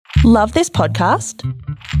Love this podcast?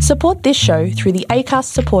 Support this show through the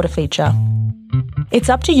Acast supporter feature. It's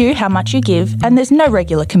up to you how much you give, and there's no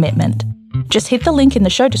regular commitment. Just hit the link in the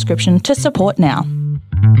show description to support now.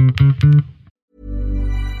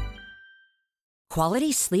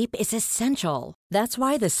 Quality sleep is essential. That's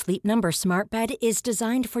why the Sleep Number Smart Bed is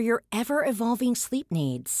designed for your ever-evolving sleep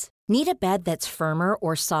needs. Need a bed that's firmer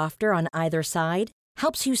or softer on either side?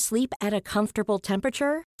 Helps you sleep at a comfortable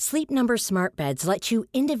temperature? Sleep Number Smart Beds let you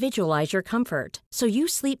individualize your comfort, so you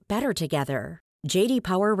sleep better together. J.D.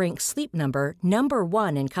 Power ranks Sleep Number number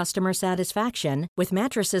 1 in customer satisfaction with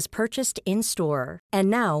mattresses purchased in-store. And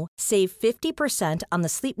now, save 50% on the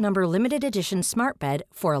Sleep Number Limited Edition Smart Bed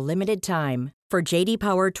for a limited time. For J.D.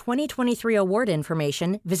 Power 2023 award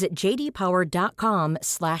information, visit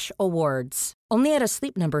jdpower.com/awards. Only at a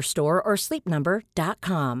Sleep Number store or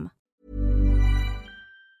sleepnumber.com.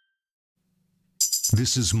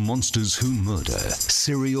 This is Monsters Who Murder,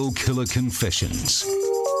 Serial Killer Confessions.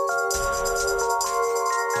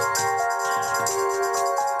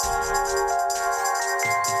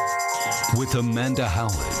 With Amanda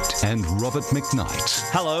Howard and Robert McKnight.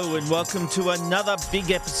 Hello and welcome to another big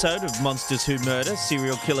episode of Monsters Who Murder,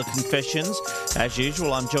 Serial Killer Confessions. As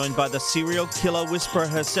usual, I'm joined by the serial killer whisperer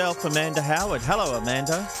herself, Amanda Howard. Hello,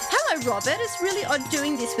 Amanda. Hello, Robert. It's really odd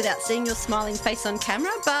doing this without seeing your smiling face on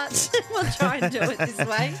camera, but we'll try and do it this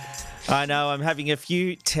way. I know I'm having a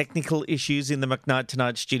few technical issues in the McKnight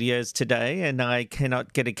Tonight studios today, and I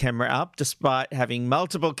cannot get a camera up despite having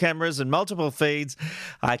multiple cameras and multiple feeds.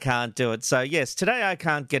 I can't do it. So, yes, today I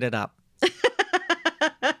can't get it up.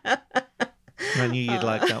 I knew you'd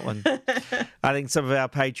like that one. I think some of our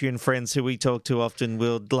Patreon friends who we talk to often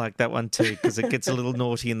will like that one too, because it gets a little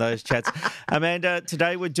naughty in those chats. Amanda,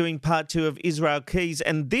 today we're doing part 2 of Israel Keyes,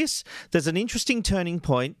 and there's an interesting turning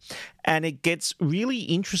point, and it gets really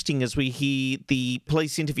interesting as we hear the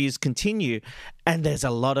police interviews continue, and there's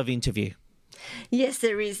a lot of interview. Yes,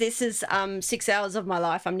 there is. This is 6 hours of my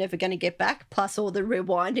life I'm never going to get back, plus all the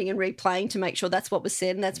rewinding and replaying to make sure that's what was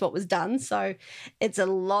said and that's what was done. So it's a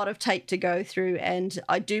lot of tape to go through, and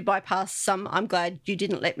I do bypass some. I'm glad you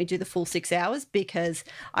didn't let me do the full 6 hours, because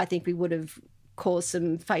I think we would have caused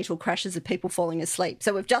some fatal crashes of people falling asleep.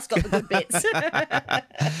 So we've just got the good bits.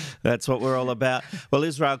 That's what we're all about. Well,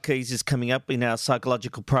 Israel Keyes is coming up in our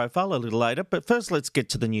psychological profile a little later, but first let's get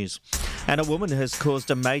to the news. And a woman has caused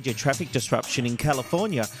a major traffic disruption in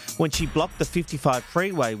California when she blocked the 55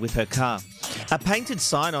 freeway with her car. A painted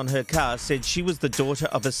sign on her car said she was the daughter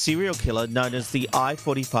of a serial killer known as the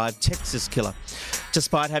I-45 Texas Killer.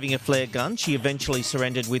 Despite having a flare gun, she eventually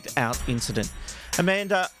surrendered without incident.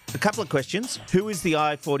 Amanda, a couple of questions. Who is the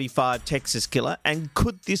I-45 Texas Killer, and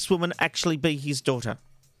could this woman actually be his daughter?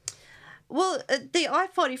 Well, the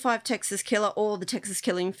I-45 Texas Killer, or the Texas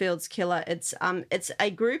Killing Fields Killer, it's a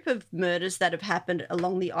group of murders that have happened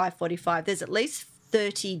along the I-45. There's at least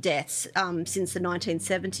 30 deaths since the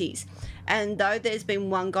 1970s. And though there's been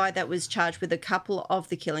one guy that was charged with a couple of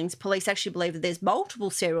the killings, police actually believe that there's multiple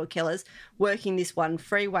serial killers working this one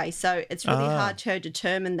freeway. So it's really hard to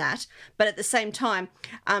determine that. But at the same time,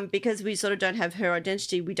 because we sort of don't have her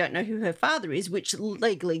identity, we don't know who her father is, which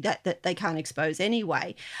legally that they can't expose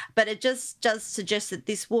anyway. But it just does suggest that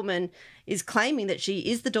this woman is claiming that she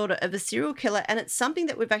is the daughter of a serial killer, and it's something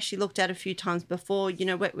that we've actually looked at a few times before. You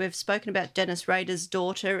know, we've spoken about Dennis Rader's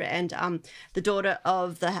daughter and the daughter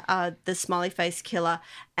of the smiley face killer,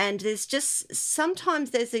 and there's just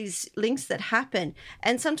sometimes there's these links that happen,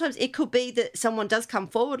 and sometimes it could be that someone does come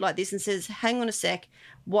forward like this and says, hang on a sec,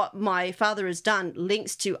 what my father has done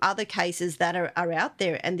links to other cases that are out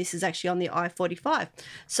there, and this is actually on the I-45.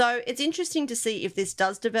 So it's interesting to see if this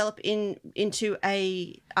does develop into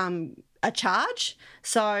a charge.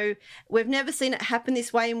 So we've never seen it happen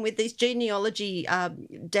this way, and with these genealogy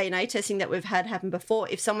DNA testing that we've had happen before,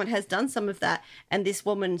 if someone has done some of that and this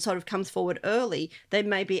woman sort of comes forward early, they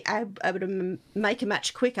may be able to make a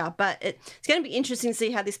match quicker. But it's going to be interesting to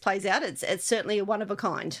see how this plays out. It's certainly a one of a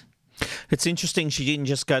kind. It's interesting she didn't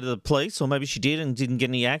just go to the police, or maybe she did and didn't get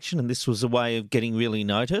any action, and this was a way of getting really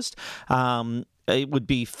noticed. It would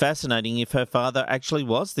be fascinating if her father actually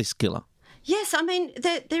was this killer. Yes, I mean,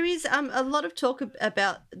 there is a lot of talk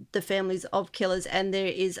about the families of killers, and there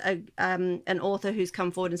is an author who's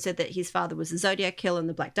come forward and said that his father was the Zodiac Killer and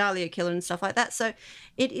the Black Dahlia Killer and stuff like that. So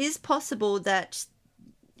it is possible that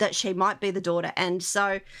she might be the daughter. And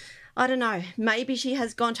so, I don't know, maybe she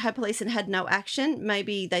has gone to her police and had no action.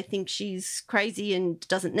 Maybe they think she's crazy and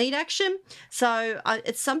doesn't need action. So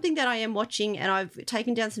it's something that I am watching, and I've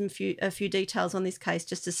taken down a few details on this case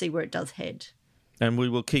just to see where it does head. And we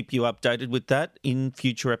will keep you updated with that in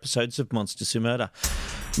future episodes of Monsters Who Murder.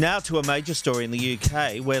 Now to a major story in the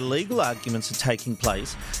UK where legal arguments are taking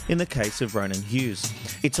place in the case of Ronan Hughes.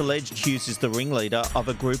 It's alleged Hughes is the ringleader of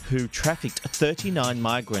a group who trafficked 39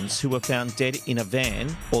 migrants who were found dead in a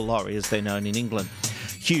van, or lorry as they're known in England.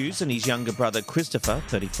 Hughes and his younger brother Christopher,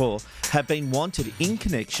 34, have been wanted in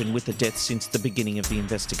connection with the deaths since the beginning of the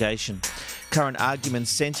investigation. Current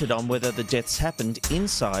arguments centred on whether the deaths happened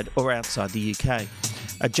inside or outside the UK.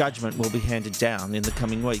 A judgment will be handed down in the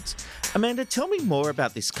coming weeks. Amanda, tell me more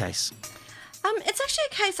about this case. It's actually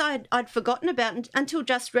a case I'd forgotten about until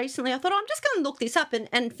just recently. I thought, I'm just going to look this up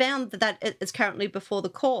and found that it's currently before the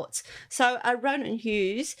courts. So Ronan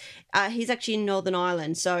Hughes, he's actually in Northern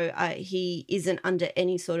Ireland, so he isn't under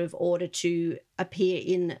any sort of order to appear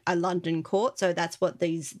in a London court. So that's what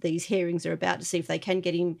these hearings are about, to see if they can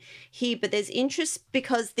get him here. But there's interest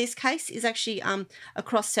because this case is actually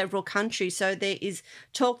across several countries. So there is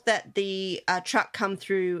talk that the truck come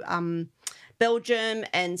through Belgium,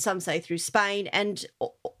 and some say through Spain, and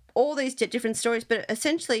all these different stories. But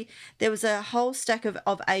essentially, there was a whole stack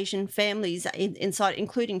of Asian families inside,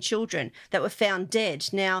 including children, that were found dead.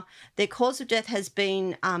 Now, their cause of death has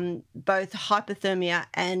been both hypothermia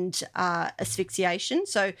and asphyxiation.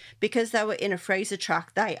 So because they were in a freezer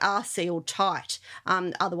truck, they are sealed tight.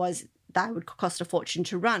 Otherwise, they would cost a fortune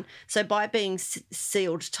to run. So by being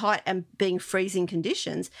sealed tight and being freezing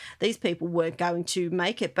conditions, these people weren't going to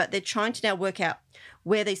make it. But they're trying to now work out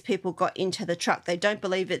where these people got into the truck. They don't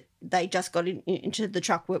believe it. They just got into the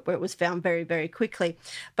truck where it was found very, very quickly.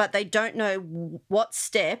 But they don't know what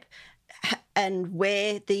step and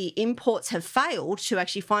where the imports have failed to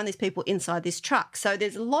actually find these people inside this truck. So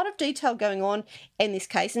there's a lot of detail going on in this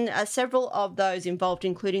case, and several of those involved,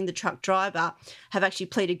 including the truck driver, have actually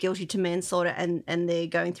pleaded guilty to manslaughter, and they're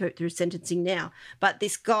going through sentencing now. But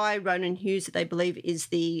this guy, Ronan Hughes, that they believe is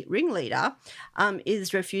the ringleader,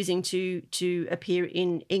 is refusing to appear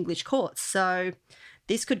in English courts. So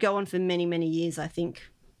this could go on for many, many years, I think.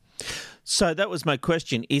 So that was my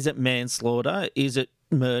question. Is it manslaughter? Is it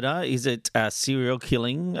murder? Is it serial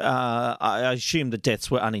killing? I assume the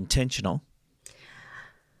deaths were unintentional.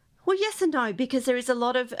 Well, yes and no, because there is a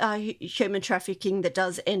lot of human trafficking that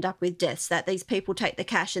does end up with deaths, that these people take the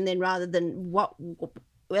cash and then rather than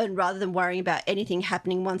worrying about anything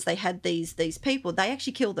happening once they had these people, they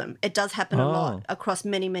actually kill them. It does happen a lot across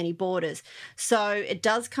many, many borders. So it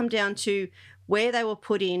does come down to where they were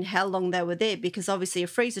put in, how long they were there, because obviously a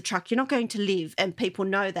freezer truck, you're not going to live, and people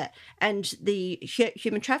know that. And the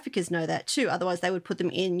human traffickers know that too. Otherwise, they would put them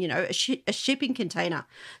in, a shipping container.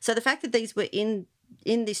 So the fact that these were in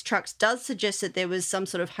these trucks does suggest that there was some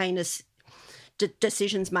sort of heinous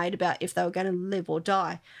decisions made about if they were going to live or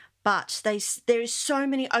die. But there is so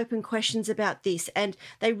many open questions about this, and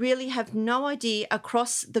they really have no idea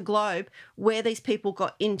across the globe where these people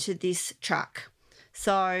got into this truck.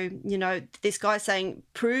 So, this guy saying,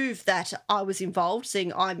 prove that I was involved,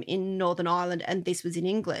 saying I'm in Northern Ireland and this was in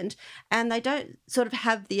England, and they don't sort of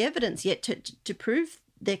have the evidence yet to prove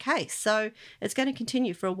their case. So it's going to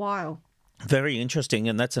continue for a while. Very interesting,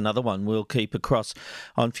 and that's another one we'll keep across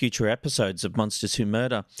on future episodes of Monsters Who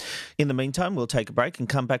Murder. In the meantime, we'll take a break and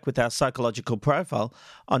come back with our psychological profile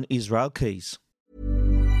on Israel Keys.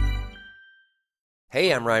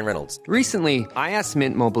 Hey, I'm Ryan Reynolds. Recently, I asked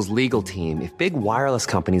Mint Mobile's legal team if big wireless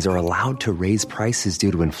companies are allowed to raise prices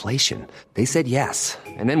due to inflation. They said yes.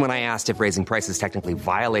 And then when I asked if raising prices technically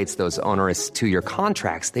violates those onerous two-year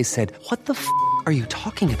contracts, they said, what the f*** are you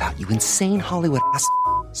talking about, you insane Hollywood ass f-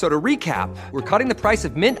 So to recap, we're cutting the price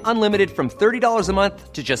of Mint Unlimited from $30 a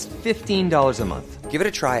month to just $15 a month. Give it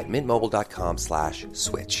a try at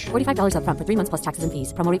mintmobile.com/switch. $45 up front for 3 months plus taxes and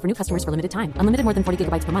fees. Promo rate for new customers for limited time. Unlimited more than 40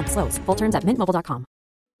 gigabytes per month. Slows full terms at mintmobile.com.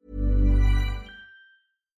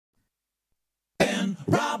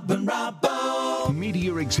 Rob and Robbo.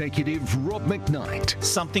 Media executive Rob McKnight.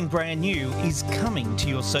 Something brand new is coming to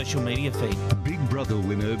your social media feed. Big Brother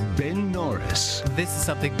winner Ben Norris. This is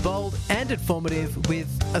something bold and informative with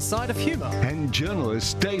a side of humour. And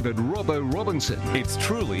journalist David Robbo Robinson. It's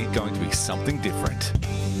truly going to be something different.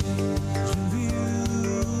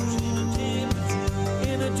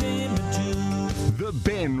 The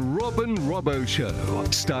Ben Robin Robbo Show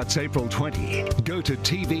starts April 20. Go to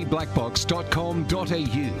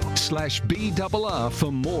tvblackbox.com.au/BRR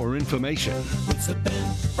for more information. It's the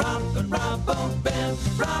Ben Robin Robbo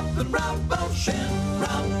Show.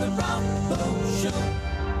 Ben Robin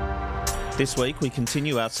Show. This week we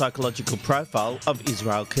continue our psychological profile of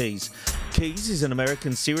Israel Keys. Keys is an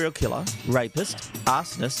American serial killer, rapist,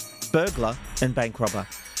 arsonist, burglar and bank robber.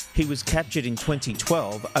 He was captured in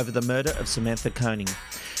 2012 over the murder of Samantha Koenig.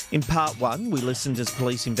 In part one, we listened as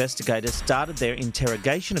police investigators started their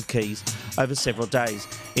interrogation of Keys over several days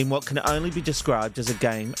in what can only be described as a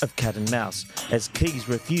game of cat and mouse, as Keys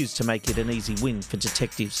refused to make it an easy win for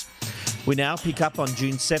detectives. We now pick up on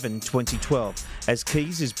June 7, 2012, as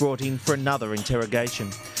Keys is brought in for another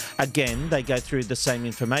interrogation. Again, they go through the same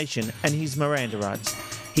information and his Miranda rights.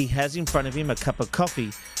 He has in front of him a cup of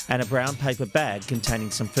coffee and a brown paper bag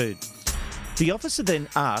containing some food. The officer then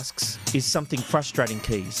asks, is something frustrating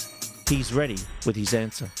Keys? He's ready with his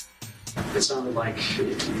answer. It sounded like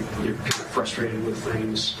you're kind of frustrated with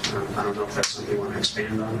things. I don't know if that's something you want to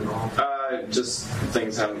expand on at all. Just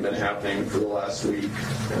things haven't been happening for the last week.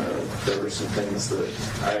 There were some things that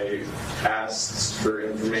I asked for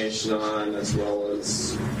information on, as well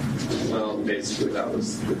as, well, basically that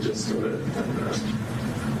was the gist of it.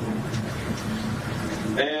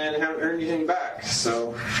 And haven't heard anything back,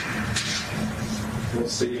 so we'll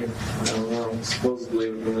see. I don't know.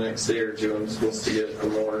 Supposedly within the next day or two, I'm supposed to get a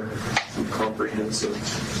more comprehensive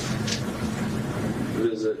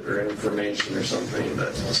visit or information or something,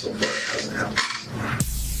 but so far it hasn't happened.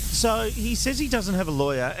 So he says he doesn't have a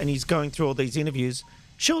lawyer and he's going through all these interviews.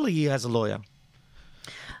 Surely he has a lawyer.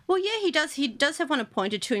 Well, yeah, he does. He does have one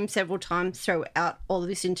appointed to him several times throughout all of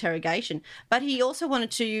this interrogation, but he also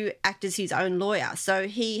wanted to act as his own lawyer. So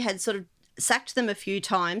he had sort of sacked them a few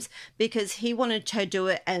times because he wanted to do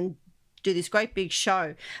it and do this great big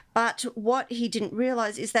show. But what he didn't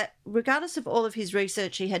realise is that regardless of all of his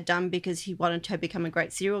research he had done because he wanted to become a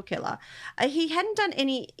great serial killer, he hadn't done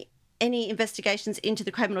any investigations into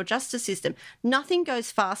the criminal justice system. Nothing goes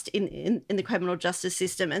fast in the criminal justice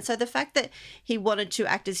system. And so the fact that he wanted to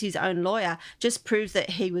act as his own lawyer just proves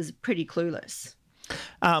that he was pretty clueless.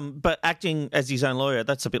 But acting as his own lawyer,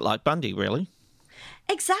 that's a bit like Bundy, really.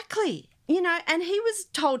 Exactly. You know, and he was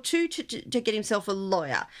told to get himself a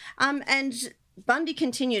lawyer. And Bundy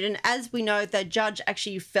continued, and as we know, the judge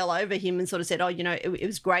actually fell over him and sort of said, oh, you know, it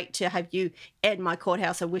was great to have you at my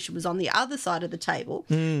courthouse. I wish it was on the other side of the table.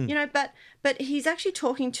 You know, but he's actually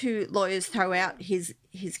talking to lawyers throughout his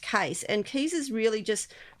case, and Keys is really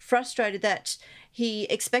just frustrated that he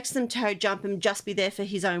expects them to jump and just be there for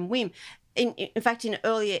his own whim. In fact, in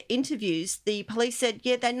earlier interviews, the police said,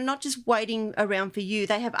 yeah, they're not just waiting around for you.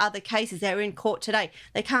 They have other cases. They're in court today.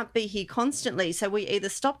 They can't be here constantly. So we either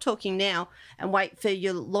stop talking now and wait for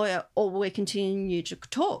your lawyer, or we continue to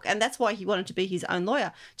talk. And that's why he wanted to be his own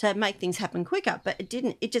lawyer, to make things happen quicker. But it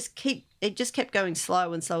didn't. It just kept going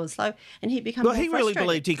slow and slow and slow. And he became more frustrated. Really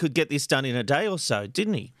believed he could get this done in a day or so,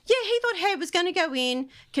 didn't he? Yeah, he thought Harry was going to go in,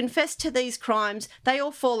 confess to these crimes. They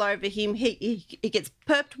all fall over him. He gets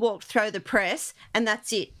perped, walked through the press, and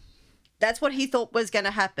that's it. That's what he thought was going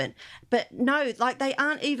to happen. But no, like, they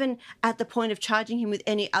aren't even at the point of charging him with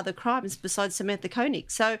any other crimes besides Samantha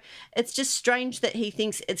Koenig. So it's just strange that he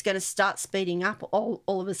thinks it's going to start speeding up all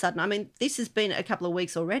of a sudden. I mean, this has been a couple of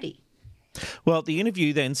weeks already. Well, the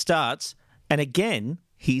interview then starts, and again,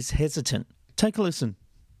 he's hesitant. Take a listen.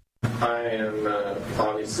 I am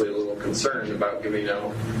obviously a little concerned about giving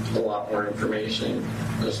out a lot more information,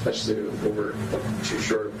 especially over too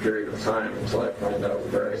short a period of time until I find out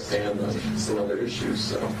where I stand on some other issues.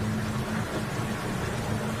 So,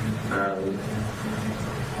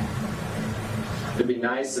 it'd be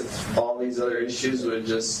nice if all these other issues would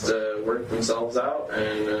just work themselves out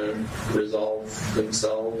and resolve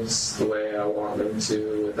themselves the way I want them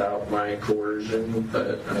to without my coercion,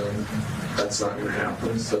 but that's not going to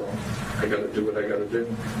happen, so I got to do what I got to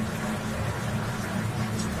do.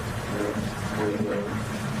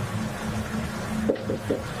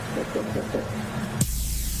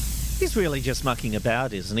 He's really just mucking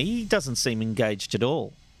about, isn't he? He doesn't seem engaged at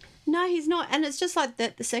all. No, he's not. And it's just like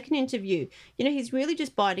the second interview, you know, he's really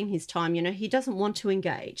just biding his time. You know, he doesn't want to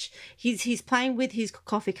engage. He's playing with his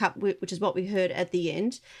coffee cup, which is what we heard at the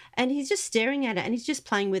end, and he's just staring at it and he's just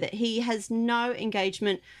playing with it. He has no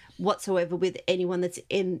engagement whatsoever with anyone that's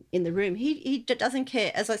in the room. He doesn't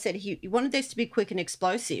care. As I said, he wanted this to be quick and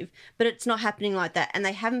explosive, but it's not happening like that. And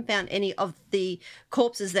they haven't found any of the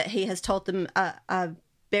corpses that he has told them are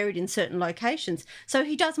buried in certain locations. So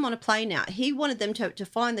he doesn't want to play now. He wanted them to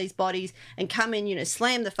find these bodies and come in, you know,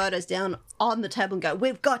 slam the photos down on the table and go,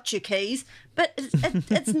 we've got your Keys. But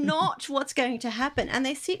it's not what's going to happen. And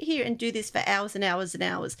they sit here and do this for hours and hours and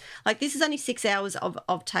hours. Like, this is only 6 hours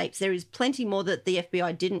of tapes. There is plenty more that the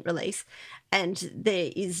FBI didn't release. And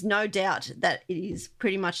there is no doubt that it is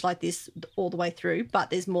pretty much like this all the way through, but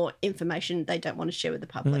there's more information they don't want to share with the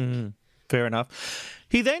public. Fair enough.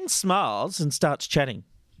 He then smiles and starts chatting.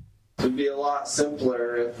 It'd be a lot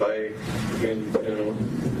simpler if I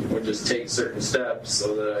would just take certain steps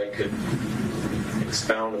so that I could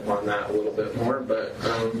expound upon that a little bit more, but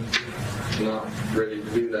I'm not ready to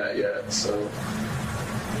do that yet, so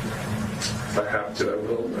if I have to, I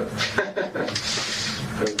will,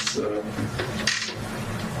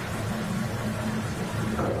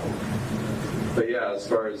 but yeah, as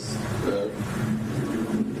far as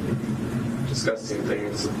discussing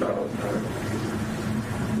things about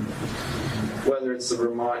whether it's the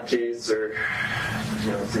Vermont case or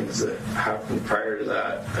things that happened prior to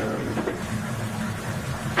that,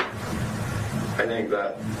 I think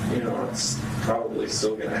that it's probably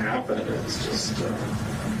still going to happen. It's just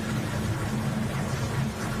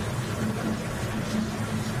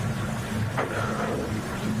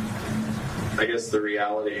I guess the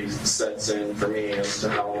reality sets in for me as to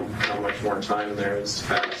how much more time there is to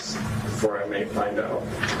pass before I may find out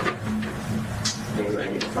things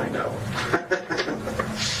I need to find out.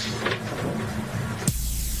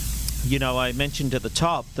 I mentioned at the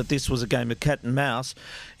top that this was a game of cat and mouse.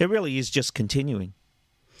 It really is just continuing.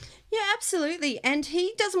 Yeah, absolutely. And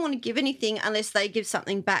he doesn't want to give anything unless they give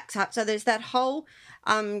something back. So there's that whole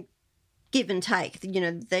give and take,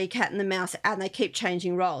 the cat and the mouse, and they keep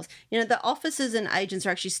changing roles. The officers and agents are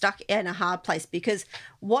actually stuck in a hard place because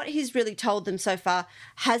what he's really told them so far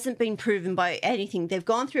hasn't been proven by anything. They've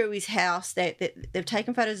gone through his house, they've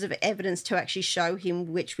taken photos of evidence to actually show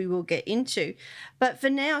him, which we will get into. But for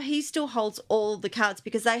now, he still holds all the cards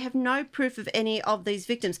because they have no proof of any of these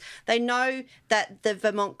victims. They know that the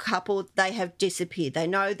Vermont couple, they have disappeared. They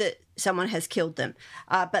know that someone has killed them,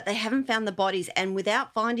 but they haven't found the bodies. And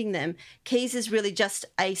without finding them, Keys is really just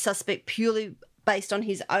a suspect purely based on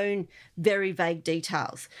his own very vague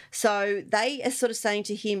details. So they are sort of saying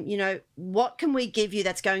to him, what can we give you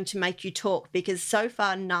that's going to make you talk? Because so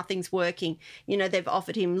far nothing's working. They've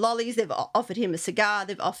offered him lollies, they've offered him a cigar,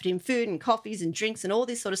 they've offered him food and coffees and drinks and all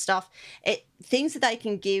this sort of stuff. Things that they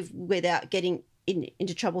can give without getting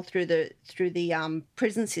into trouble through the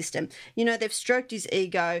prison system. They've stroked his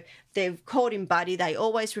ego, they've called him buddy, they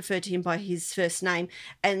always refer to him by his first name,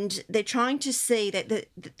 and they're trying to see that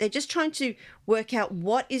they're just trying to work out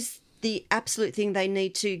what is the absolute thing they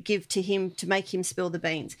need to give to him to make him spill the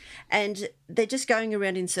beans. And they're just going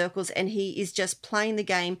around in circles, and he is just playing the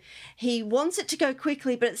game. He wants it to go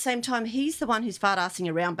quickly, but at the same time, he's the one who's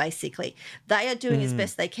fart-assing around, basically. They are doing as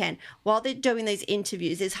best they can. While they're doing these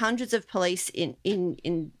interviews, there's hundreds of police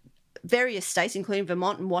in various states, including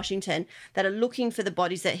Vermont and Washington, that are looking for the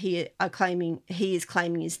bodies that he is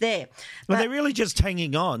claiming is there. Well, they're really just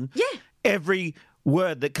hanging on. Yeah. Every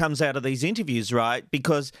word that comes out of these interviews, right?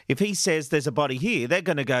 Because if he says there's a body here, they're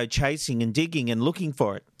going to go chasing and digging and looking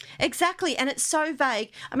for it. Exactly, and it's so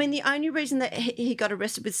vague. I mean, the only reason that he got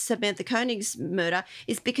arrested with Samantha Koenig's murder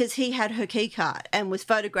is because he had her key card and was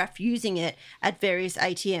photographed using it at various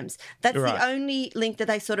ATMs. That's right. The only link that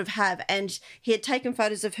they sort of have, and he had taken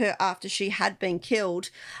photos of her after she had been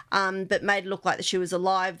killed, but made it look like that she was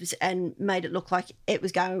alive and made it look like it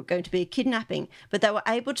was going to be a kidnapping. But they were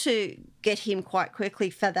able to get him quite quickly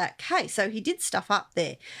for that case, so he did stuff up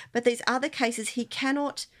there. But these other cases, he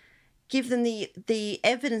cannot give them the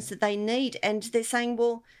evidence that they need, and they're saying,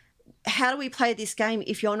 well, how do we play this game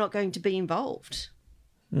if you're not going to be involved?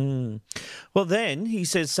 Well, then he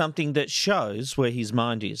says something that shows where his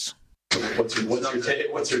mind is. What's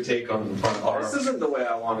your take on our... This isn't the way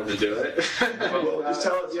I wanted to do it. Well, just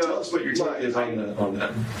tell us what your take is on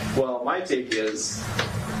that. Well, my take is,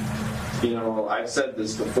 I've said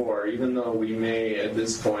this before, even though we may at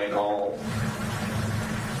this point all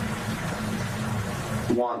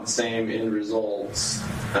want the same end results,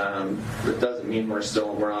 that doesn't mean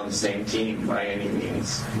we're on the same team by any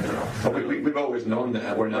means. We've always known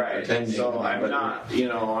that. We're not pretending. So I'm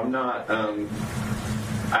not.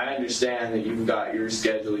 I understand that you've got your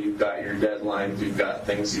schedule, you've got your deadlines, you've got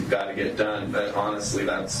things you've got to get done. But honestly,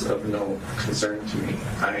 that's of no concern to me.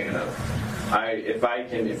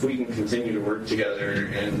 If we can continue to work together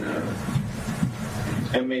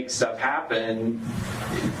and make stuff happen,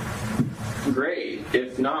 great.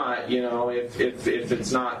 If not, if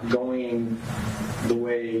it's not going the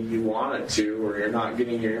way you want it to, or you're not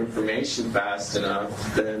getting your information fast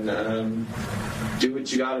enough, then do what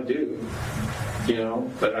you got to do.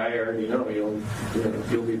 But I already know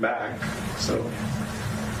you'll be back. So,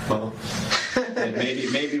 well, and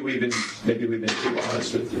maybe we've been too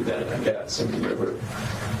honest with you then, I guess. I mean,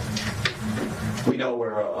 we know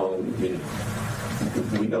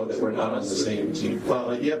we know that we're not on the same team.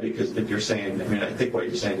 Well, yeah, because if you're saying, I think what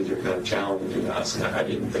you're saying is you're kind of challenging us, and I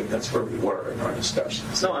didn't think that's where we were in our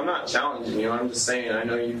discussions. No, I'm not challenging you. I'm just saying I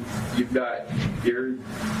know you've got your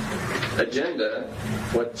agenda,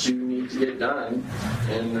 what you need to get done,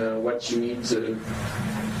 and what you need to.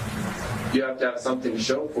 You have to have something to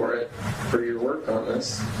show for it, for your work on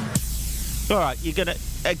this. All right, you're going to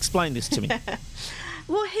explain this to me.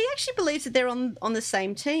 Well, he actually believes that they're on the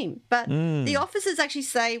same team. But the officers actually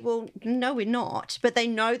say, well, no, we're not. But they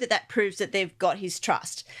know that proves that they've got his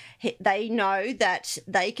trust. They know that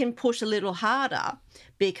they can push a little harder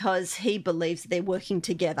because he believes that they're working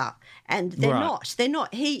together. And they're not. They're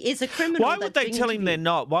not. He is a criminal. Why would they tell him they're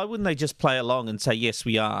not? Why wouldn't they just play along and say, yes,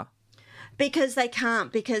 we are? Because they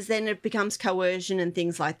can't, because then it becomes coercion and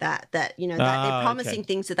things like that, that they're promising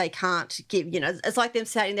things that they can't give. It's like them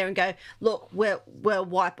standing there and go, look, we'll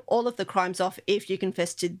wipe all of the crimes off if you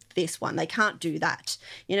confess to this one. They can't do that,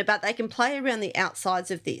 but they can play around the outsides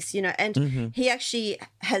of this, and he actually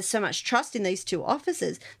has so much trust in these two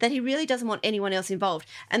officers that he really doesn't want anyone else involved.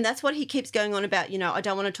 And that's what he keeps going on about, I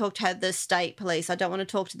don't want to talk to the state police. I don't want to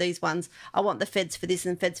talk to these ones. I want the feds for this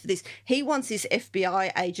and feds for this. He wants this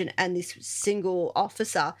FBI agent and this single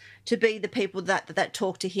officer to be the people that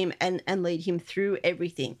talk to him and lead him through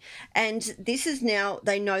everything. And this is now,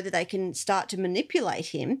 they know that they can start to manipulate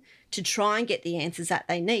him to try and get the answers that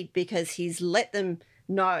they need, because he's let them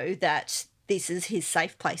know that this is his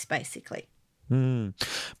safe place, basically.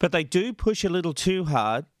 But they do push a little too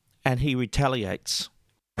hard and he retaliates.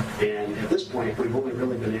 And at this point, we've only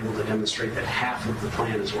really been able to demonstrate that half of the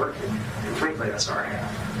plan is working. And frankly, that's our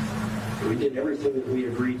half. We did everything that we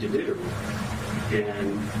agreed to do,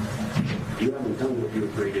 and you haven't done what you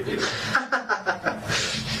agreed to do.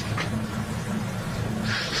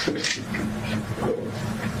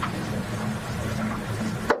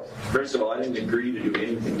 First of all, I didn't agree to do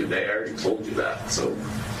anything today. I already told you that. So,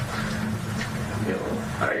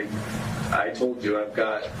 I told you I've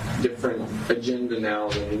got different agenda now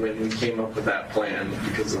than when we came up with that plan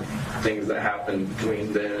because of things that happened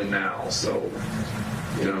between then and now. So,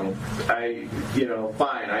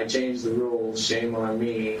 fine, I changed the rules, shame on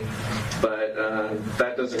me, but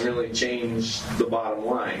that doesn't really change the bottom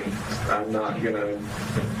line. I'm going to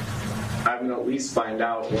at least find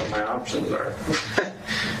out what my options are.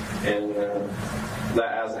 And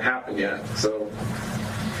that hasn't happened yet. So,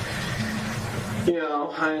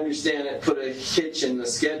 I understand it put a hitch in the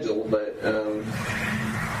schedule, but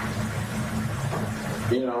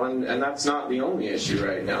and that's not the only issue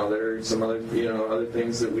right now. There are some other, other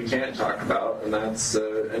things that we can't talk about, and that's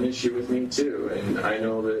an issue with me too. And I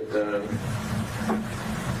know that,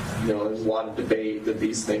 there's a lot of debate that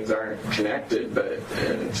these things aren't connected, but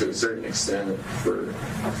to a certain extent,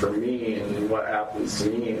 for me and what happens to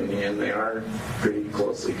me in the end, they are pretty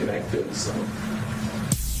closely connected. So.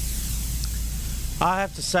 I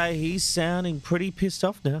have to say, he's sounding pretty pissed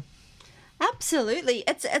off now. Absolutely.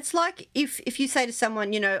 It's like if you say to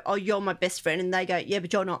someone, oh, you're my best friend, and they go, yeah,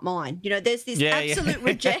 but you're not mine. There's this absolute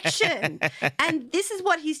rejection. And this is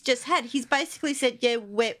what he's just had. He's basically said, yeah,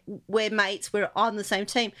 we're mates, we're on the same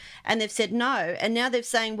team. And they've said no. And now they're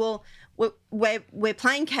saying, well, we're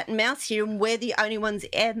playing cat and mouse here, and we're the only ones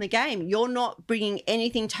in the game. You're not bringing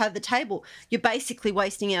anything to the table. You're basically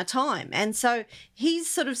wasting our time. And so he's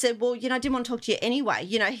sort of said, well, I didn't want to talk to you anyway.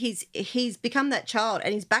 He's become that child,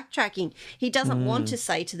 and he's backtracking. He doesn't want to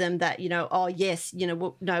say to them that, oh, yes,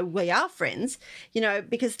 no, we are friends,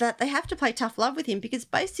 because that they have to play tough love with him, because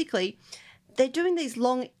basically they're doing these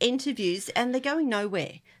long interviews and they're going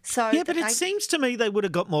nowhere. So yeah, but it seems to me they would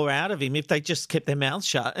have got more out of him if they just kept their mouths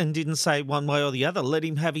shut and didn't say one way or the other. Let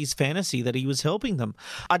him have his fantasy that he was helping them.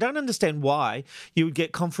 I don't understand why you would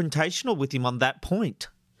get confrontational with him on that point.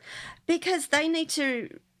 Because they need to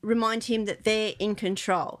remind him that they're in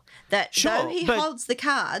control. That though he holds the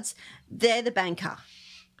cards, they're the banker.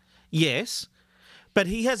 Yes. But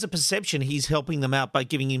he has a perception he's helping them out by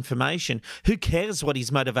giving information. Who cares what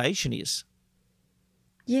his motivation is?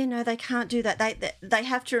 Yeah, no, they can't do that. They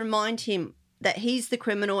have to remind him that he's the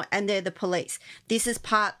criminal and they're the police. This is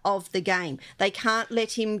part of the game. They can't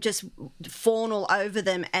let him just fawn all over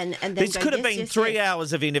them and then this go, could have yes, been yes, 3 yes.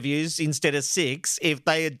 hours of interviews instead of 6 if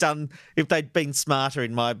they'd been smarter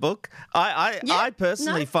in my book. I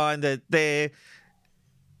personally find that they're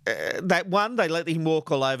that one, they let him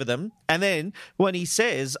walk all over them, and then when he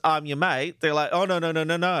says, I'm your mate, they're like, oh,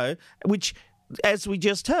 no, which, as we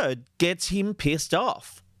just heard, gets him pissed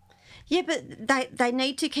off. Yeah, but they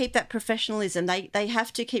need to keep that professionalism. They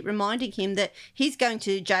have to keep reminding him that he's going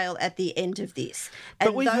to jail at the end of this.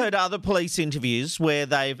 But we've heard other police interviews where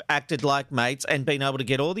they've acted like mates and been able to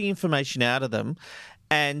get all the information out of them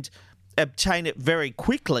and obtain it very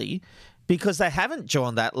quickly because they haven't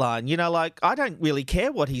drawn that line. You know, like, I don't really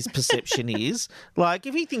care what his perception is. Like,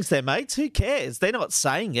 if he thinks they're mates, who cares? They're not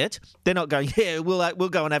saying it. They're not going, yeah, we'll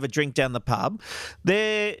go and have a drink down the pub.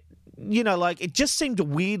 They're, you know, like, it just seemed a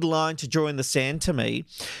weird line to draw in the sand to me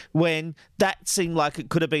when that seemed like it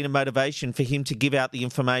could have been a motivation for him to give out the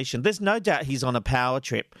information. There's no doubt he's on a power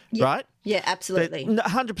trip, right? Yeah, absolutely.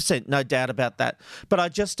 100%, no doubt about that. But I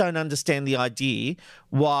just don't understand the idea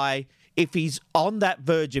why, if he's on that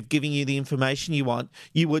verge of giving you the information you want,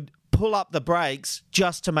 you would pull up the brakes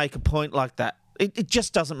just to make a point like that. It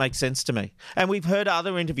just doesn't make sense to me. And we've heard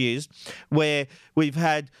other interviews where we've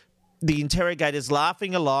had the interrogators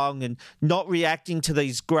laughing along and not reacting to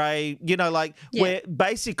these grey, you know, like, where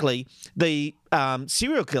basically the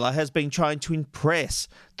serial killer has been trying to impress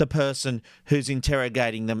the person who's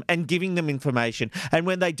interrogating them and giving them information. And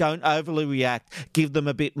when they don't overly react, give them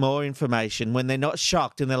a bit more information. When they're not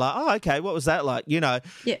shocked and they're like, oh, okay, what was that like? You know,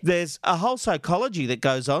 there's a whole psychology that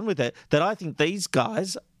goes on with it that I think these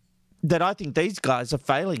guys are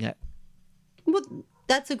failing at. Well,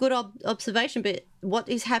 that's a good observation, but what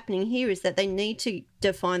is happening here is that they need to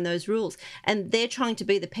define those rules, and they're trying to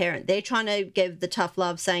be the parent. They're trying to give the tough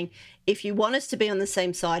love, saying, if you want us to be on the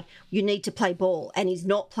same side, you need to play ball, and he's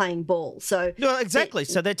not playing ball. So no, exactly.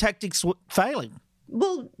 So their tactics failing.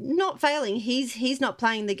 Well, not failing. He's not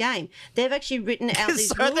playing the game. They've actually written out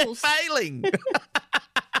these rules. So they're failing.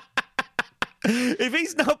 If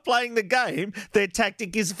he's not playing the game, their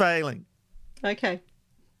tactic is failing. Okay.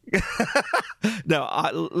 No,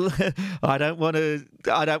 I don't want to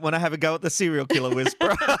have a go at the serial killer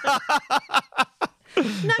whisperer.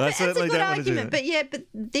 No, but it's a good argument. But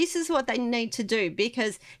this is what they need to do,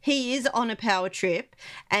 because he is on a power trip,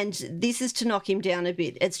 and this is to knock him down a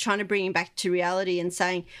bit. It's trying to bring him back to reality and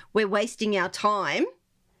saying, we're wasting our time.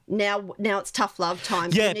 Now it's tough love time.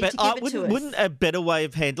 Yeah, but wouldn't a better way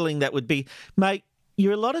of handling that would be, mate,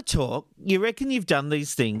 you're a lot of talk. You reckon you've done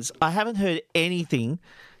these things. I haven't heard anything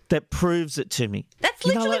that proves it to me. That's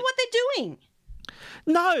literally what they're doing.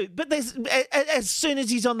 No, but as soon as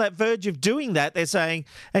he's on that verge of doing that, they're saying,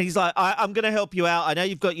 and he's like, I'm going to help you out. I know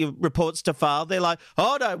you've got your reports to file. They're like,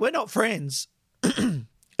 oh, no, we're not friends. I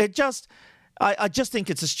just think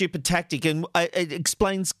it's a stupid tactic, and it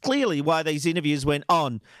explains clearly why these interviews went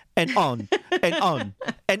on and on and on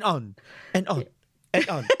and on and on. And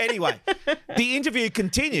on. Anyway, the interview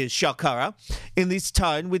continues, shock horror, in this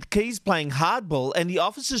tone, with Keys playing hardball and the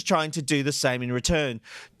officers trying to do the same in return.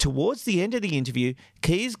 Towards the end of the interview,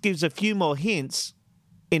 Keys gives a few more hints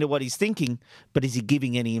into what he's thinking, but is he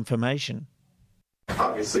giving any information?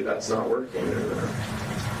 Obviously, that's not working.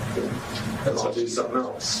 I'll do something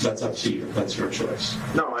else. That's up to you. That's your choice.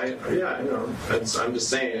 No, I know. I'm just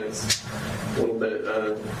saying it's a little bit,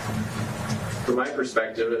 from my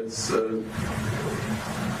perspective, it's...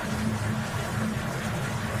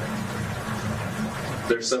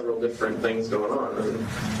 there's several different things going on, and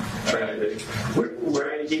we're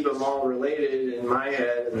trying to keep them all related in my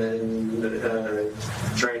head, and then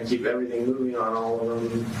trying to keep everything moving on all of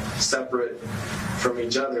them separate from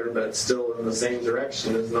each other, but still in the same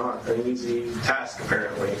direction is not an easy task,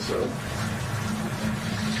 apparently. So,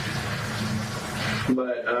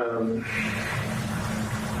 but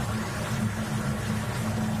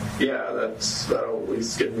that'll at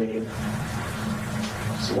least give me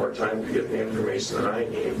some more time to get the information that I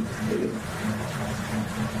need.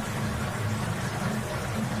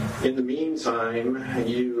 In the meantime,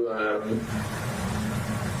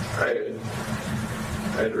 I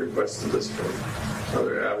had requested this from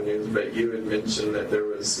other avenues, but you had mentioned that there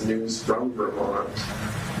was news from Vermont.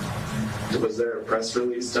 Was there a press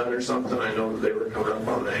release done or something? I know that they were coming up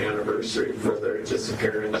on the anniversary for their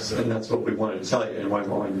disappearance. And that's what we wanted to tell you. And why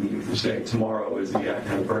you saying tomorrow is the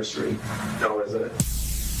anniversary. Oh, is it?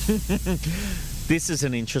 This is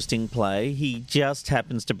an interesting play. He just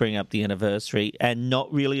happens to bring up the anniversary and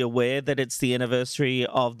not really aware that it's the anniversary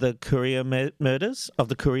of the Courier murders.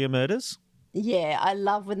 Yeah, I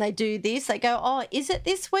love when they do this. They go, oh, is it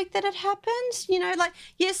this week that it happened? You know, like,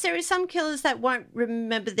 yes, there are some killers that won't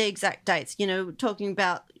remember the exact dates, you know, talking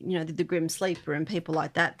about, you know, the Grim Sleeper and people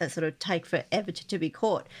like that sort of take forever to be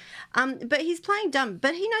caught. But he's playing dumb,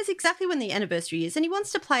 but he knows exactly when the anniversary is, and he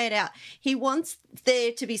wants to play it out. He wants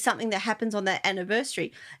there to be something that happens on that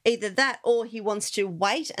anniversary. Either that, or he wants to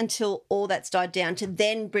wait until all that's died down to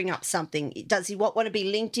then bring up something. Does he want to be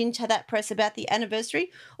linked into that press about the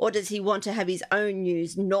anniversary, or does he want to have his own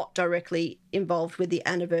news not directly involved with the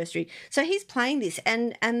anniversary? So he's playing this,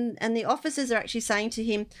 and the officers are actually saying to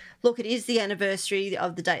him, look, it is the anniversary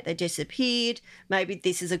of the date they disappeared. Maybe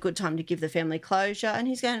this is a good time to give the family closure. And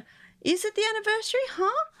he's going, is it the anniversary?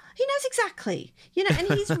 Huh? He knows exactly, and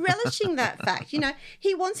he's relishing that fact.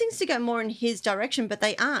 He wants things to go more in his direction, but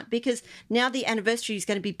they aren't, because now the anniversary is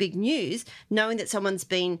going to be big news, knowing that someone's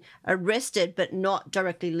been arrested but not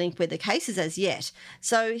directly linked with the cases as yet.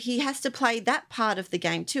 So he has to play that part of the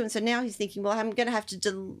game too. And so now he's thinking, well, I'm going to have to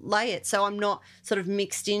delay it so I'm not sort of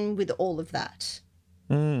mixed in with all of that.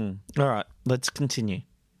 All right, let's continue.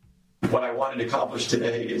 What I wanted to accomplish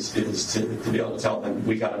today is to be able to tell them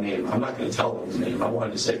we got a name. I'm not going to tell them the name. I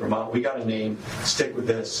wanted to say, Vermont, we got a name. Stick with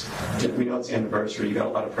this. We know it's the anniversary. You got a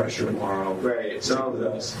lot of pressure tomorrow. Right. Stick with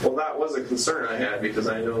us. Well, that was a concern I had, because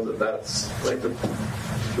I know that's like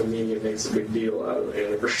the media makes a big deal out of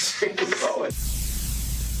anniversaries.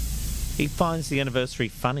 He finds the anniversary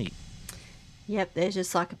funny. Yep, there's your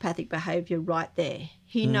psychopathic behaviour right there.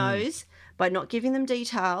 He knows by not giving them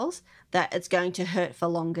details that it's going to hurt for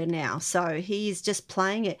longer now. So he's just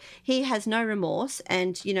playing it. He has no remorse,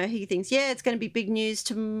 and, he thinks, it's going to be big news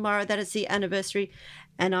tomorrow that it's the anniversary,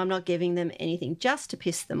 and I'm not giving them anything just to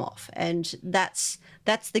piss them off. And that's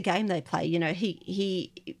the game they play.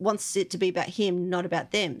 He wants it to be about him, not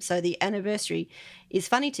about them. So the anniversary is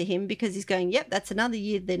funny to him because he's going, yep, that's another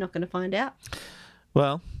year they're not going to find out.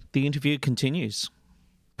 Well, the interview continues.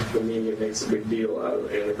 The media makes a big deal out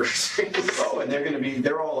of anniversaries. And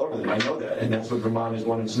they're all over them. I know that. And that's what Vermont is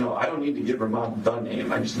wanting to know. I don't need to give Vermont the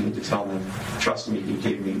name. I just need to tell them, trust me, he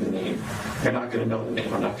gave me the name. They're not going to know the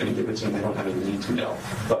name. I'm not going to give it to them. They don't have any need to know.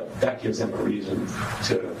 But that gives them a reason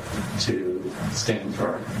to stand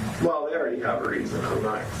firm. Well, they already have a reason. I'm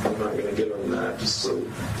not going to give them that just so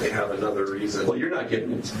they have another reason. Well, you're not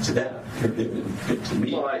giving it to them. You're giving it to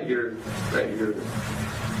me. Well, at your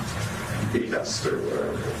behest or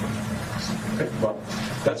whatever. Okay, well,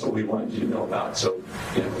 that's what we wanted you to know about. So,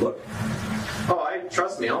 look. Oh,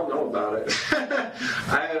 trust me, I'll know about it.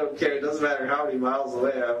 I don't care. It doesn't matter how many miles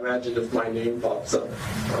away. I imagine if my name pops up,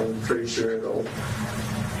 I'm pretty sure it'll.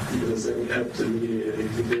 Because any empty media,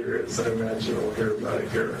 if you hear it, I imagine I'll hear about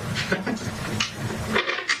it here.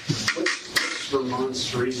 What's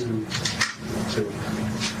Vermont's reason to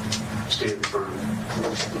stand firm?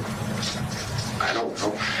 I don't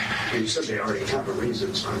know. You said they already have a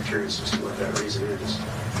reason, so I'm curious as to what that reason is.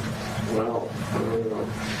 Well, I don't know.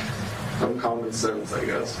 Some common sense, I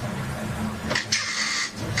guess.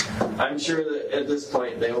 I'm sure that at this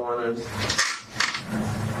point they want to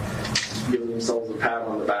give themselves a pat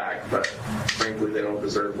on the back, but frankly they don't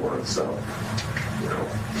deserve one, so,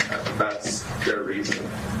 that's their reason.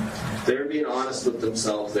 If they're being honest with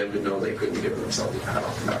themselves, they would know they couldn't give themselves a pat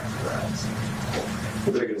on the back for that. So.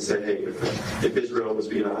 Well, they're going to say, hey, if Israel was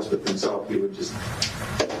being honest with himself, he would just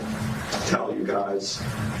tell you guys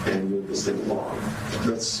and move this thing along.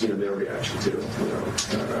 That's, their reaction to it.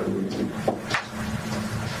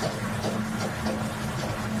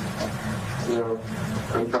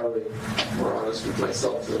 I'm probably more honest with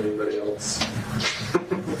myself than anybody else.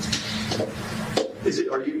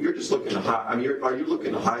 You're just looking to hide? I mean, are you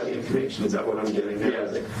looking to hide the information? Is that what I'm getting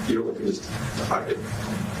at? Yeah. You're looking just to hide it.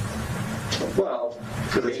 Well,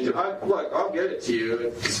 I'll get it to you,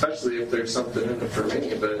 especially if there's something in it for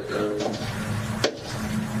me, but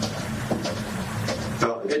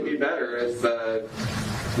it'd be better if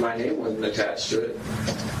my name wasn't attached to it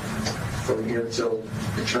from here till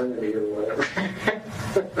eternity or whatever.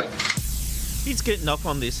 He's getting off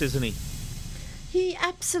on this, isn't he? He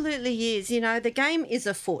absolutely is. The game is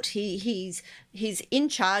afoot. He's in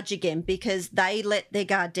charge again because they let their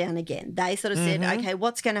guard down again. They sort of said, okay,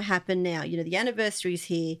 what's going to happen now? The anniversary's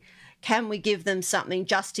here. Can we give them something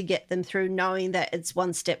just to get them through, knowing that it's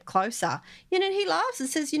one step closer? And he laughs and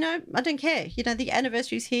says, I don't care. The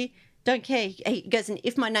anniversary's here. Don't care. He goes, and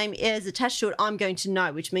if my name is attached to it, I'm going to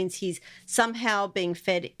know, which means he's somehow being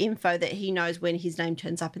fed info that he knows when his name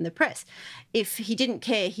turns up in the press. If he didn't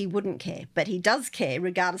care, he wouldn't care, but he does care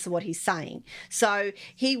regardless of what he's saying. So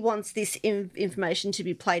he wants this information to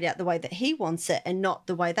be played out the way that he wants it and not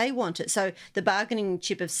the way they want it. So the bargaining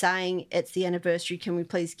chip of saying it's the anniversary, can we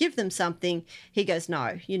please give them something? He goes,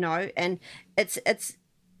 no, and it's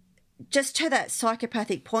just to that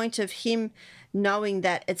psychopathic point of him knowing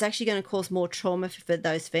that it's actually going to cause more trauma for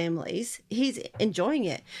those families. He's enjoying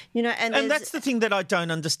it, and that's the thing that I don't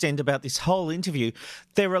understand about this whole interview.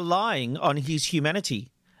 They're relying on his humanity.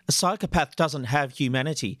 A psychopath doesn't have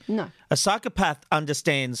humanity. No. A psychopath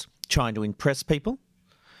understands trying to impress people,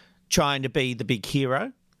 trying to be the big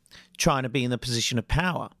hero, trying to be in the position of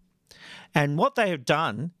power. And what they have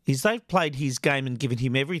done is they've played his game and given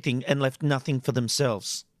him everything and left nothing for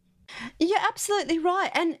themselves. You're absolutely right.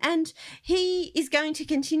 And he is going to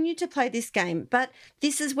continue to play this game. But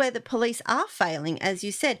this is where the police are failing, as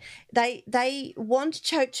you said. They want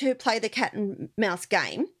to play the cat and mouse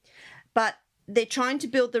game but they're trying to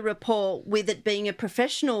build the rapport with it being a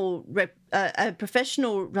professional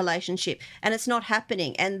relationship, and it's not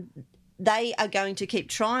happening. And they are going to keep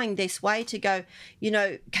trying this way to go,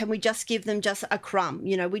 can we just give them just a crumb?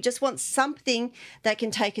 We just want something that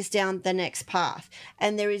can take us down the next path.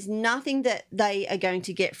 And there is nothing that they are going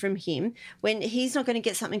to get from him when he's not going to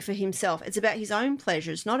get something for himself. It's about his own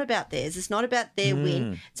pleasure. It's not about theirs. It's not about their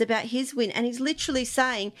win. It's about his win. And he's literally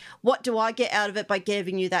saying, what do I get out of it by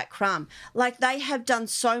giving you that crumb? Like, they have done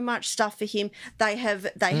so much stuff for him. They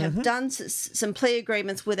have done some plea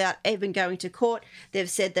agreements without even going to court. They've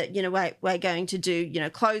said that, we're going to do,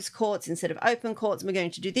 closed courts instead of open courts, and we're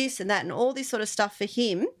going to do this and that and all this sort of stuff for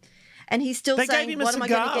him. And he's still saying, they gave him what a am I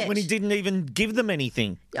going to cigar get? when he didn't even give them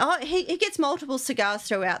anything. Oh, he gets multiple cigars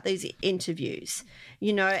throughout these interviews,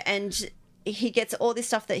 and he gets all this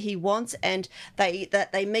stuff that he wants, and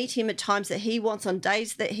they meet him at times that he wants, on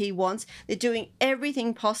days that he wants. They're doing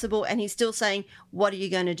everything possible, and he's still saying, what are you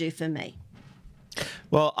going to do for me?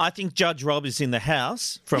 Well, I think Judge Rob is in the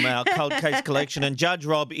house from our cold case collection, and Judge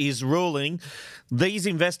Rob is ruling these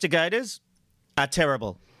investigators are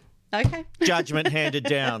terrible. Okay. Judgment handed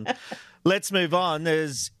down. Let's move on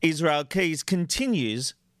as Israel Keys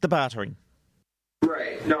continues the bartering.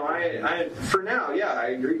 Right. No, I for now, yeah, I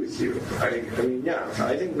agree with you. I mean, yeah,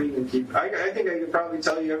 I think we can keep. I think I could probably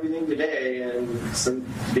tell you everything today, and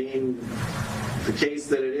being the case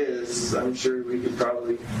that it is, I'm sure we could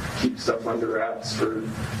probably keep stuff under wraps for,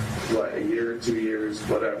 a year, 2 years,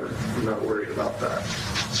 whatever. I'm not worried about that.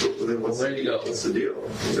 So then what's the deal?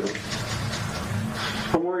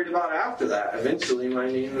 I'm worried about after that. Eventually my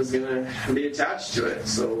name is going to be attached to it.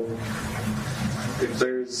 So if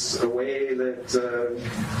there's a way that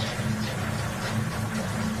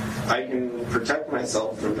I can protect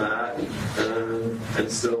myself from that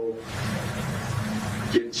and still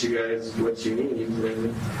get you guys what you need,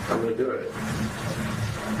 then I'm going to do it.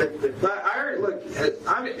 But I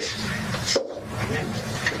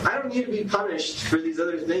don't need to be punished for these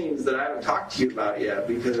other things that I haven't talked to you about yet,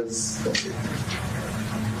 because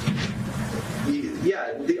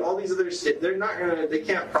all these other they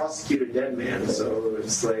can't prosecute a dead man, so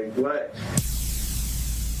it's like, what?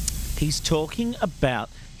 He's talking about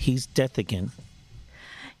his death again.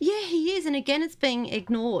 Yeah, he is. And again, it's being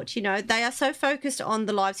ignored. They are so focused on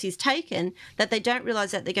the lives he's taken that they don't realise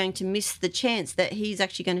that they're going to miss the chance that he's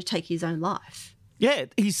actually going to take his own life. Yeah,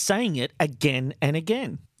 he's saying it again and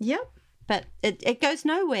again. Yep. But it goes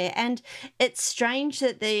nowhere. And it's strange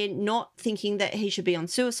that they're not thinking that he should be on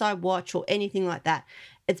suicide watch or anything like that.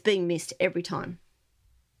 It's being missed every time.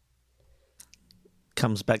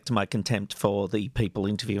 Comes back to my contempt for the people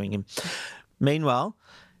interviewing him. Meanwhile,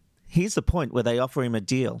 here's the point where they offer him a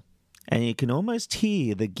deal, and you can almost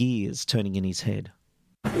hear the gears turning in his head.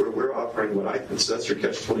 We're offering what I think, so that's your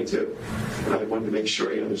catch-22. And I wanted to make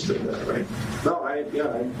sure you understood that, right? No, I did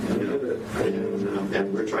it.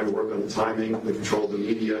 And we're trying to work on the timing, the control of the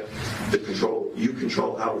media, you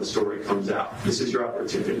control how the story comes out. This is your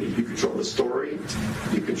opportunity. You control the story,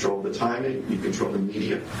 you control the timing, you control the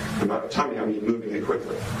media. And by timing, I mean moving it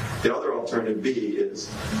quickly. The other alternative B is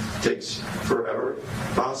takes forever,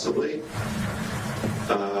 possibly.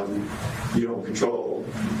 You don't control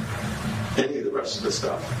any of the rest of the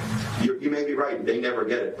stuff. You may be right, they never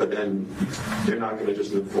get it, but then they're not going to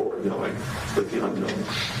just move forward knowing with the unknown.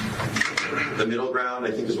 The middle ground,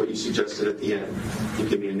 I think, is what you suggested at the end. You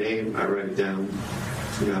give me a name, I write it down,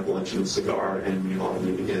 you have lunch and a cigar, and we all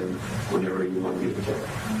meet again whenever you want me to get.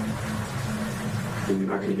 And you're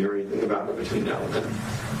not going to hear anything about it between now and then.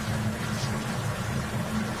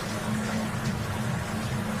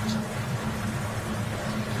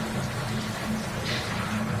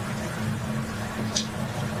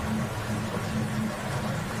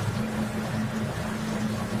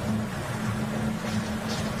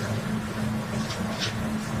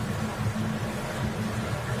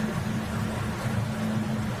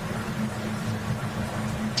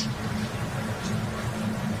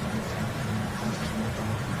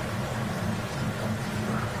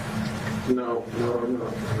 No, I'm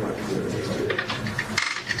not doing it.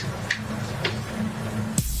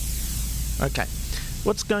 Okay.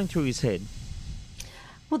 What's going through his head?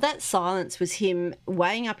 Well, that silence was him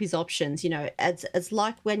weighing up his options. It's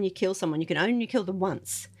like when you kill someone, you can only kill them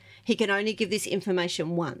once. He can only give this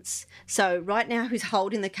information once. So right now he's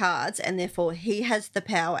holding the cards, and therefore he has the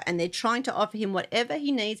power, and they're trying to offer him whatever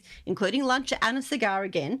he needs, including lunch and a cigar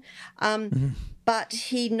again. But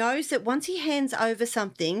he knows that once he hands over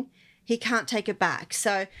something, he can't take it back.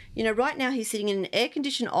 So, right now he's sitting in an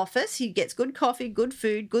air-conditioned office. He gets good coffee, good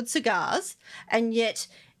food, good cigars, and yet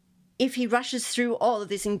if he rushes through all of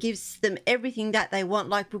this and gives them everything that they want,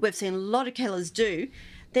 like we've seen a lot of killers do,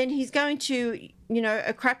 then he's going to,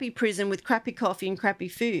 a crappy prison with crappy coffee and crappy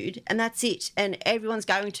food, and that's it. And everyone's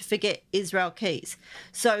going to forget Israel Keys.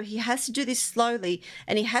 So he has to do this slowly,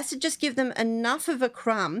 and he has to just give them enough of a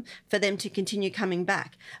crumb for them to continue coming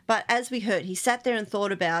back. But as we heard, he sat there and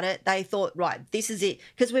thought about it. They thought, right, this is it.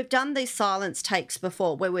 Because we've done these silence takes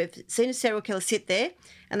before where we've seen a serial killer sit there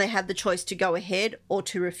and they have the choice to go ahead or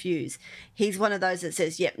to refuse. He's one of those that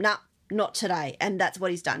says, yep, nah, not today. And that's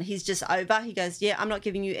what he's done. He's just over. He goes, yeah, I'm not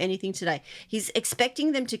giving you anything today. He's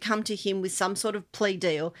expecting them to come to him with some sort of plea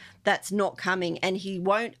deal that's not coming, and he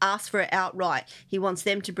won't ask for it outright. He wants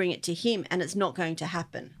them to bring it to him, and it's not going to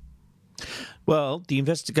happen. Well, the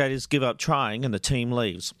investigators give up trying and the team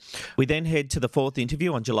leaves. We then head to the fourth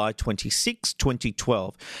interview on July 26,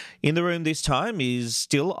 2012. In the room this time is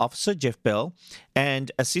still Officer Jeff Bell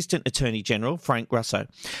and Assistant Attorney General Frank Russo,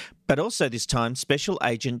 but also this time Special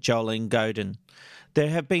Agent Jolene Godin. There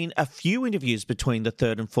have been a few interviews between the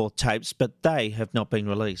third and fourth tapes, but they have not been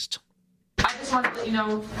released. I just wanted to let you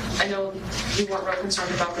know, I know you weren't real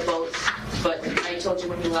concerned about the boat, but I told you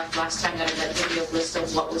when you left last time that I had a video list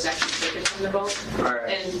of what was actually taken from the boat. Right.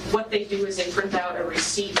 And what they do is they print out a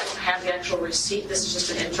receipt. They don't have the actual receipt. This is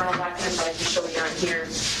just an internal document, but I can show you on here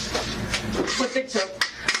what they took.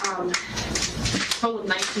 Total of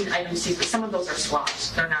 19 items seized, but some of those are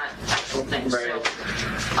swaps. They're not actual things. Right.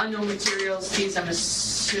 So unknown materials, these I'm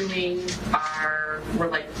assuming were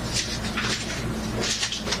like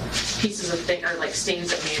pieces of thing, or like stains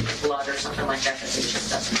that made with blood or something like that they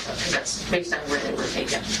chipped up and stuff, because that's based on where they were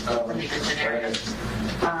taken from the engine area.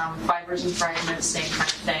 Fibers and fragments, same kind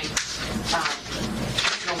of thing. I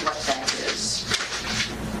don't know what that is.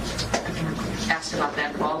 I can ask about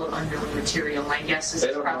that. Ball of unknown material. My guess is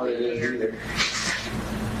it's probably here.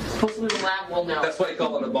 Hopefully the lab will know. That's why you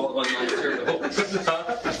call it a ball of unknown material.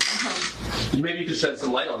 Maybe you could shed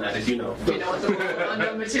some light on that if you know. You know what the ball of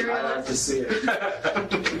unknown material is? I'd have to see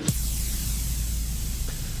it.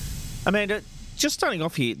 Amanda, just starting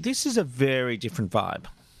off here, this is a very different vibe.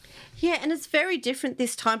 Yeah, and it's very different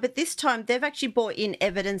this time, but this time they've actually brought in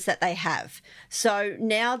evidence that they have. So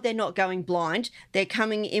now they're not going blind. They're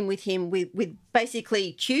coming in with him with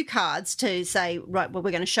basically cue cards to say, right, well, we're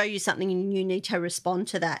going to show you something and you need to respond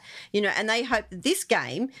to that. And they hope that this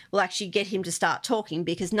game will actually get him to start talking,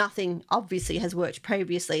 because nothing obviously has worked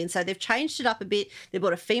previously. And so they've changed it up a bit. They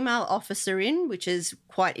brought a female officer in, which is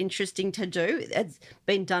quite interesting to do. It's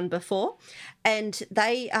been done before. And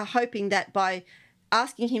they are hoping that by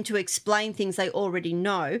asking him to explain things they already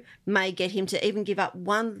know may get him to even give up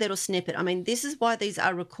one little snippet. I mean, this is why these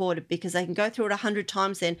are recorded, because they can go through it 100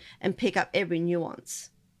 times then and pick up every nuance.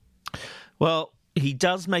 Well, he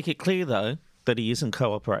does make it clear, though, that he isn't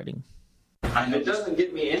cooperating. It doesn't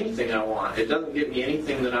get me anything I want. It doesn't get me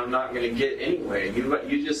anything that I'm not going to get anyway.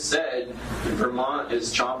 You just said Vermont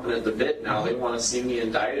is chomping at the bit now. They want to see me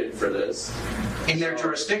indicted for this. In their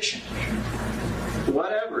jurisdiction.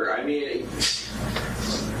 Whatever. I mean,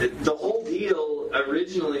 the whole deal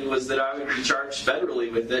originally was that I would be charged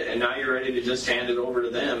federally with it, and now you're ready to just hand it over to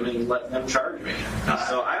them and let them charge me.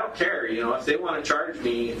 So I don't care. If they want to charge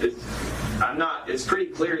me, it's pretty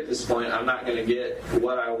clear at this point I'm not going to get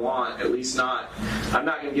what I want, at least not. I'm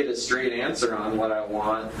not going to get a straight answer on what I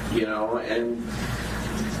want, and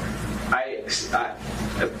I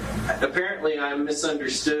apparently I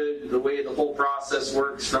misunderstood the way the whole process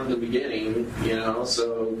works from the beginning,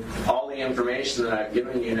 so all the information that I've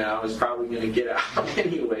given you now is probably going to get out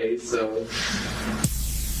anyway, so.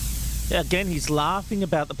 Again, he's laughing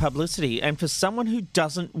about the publicity, and for someone who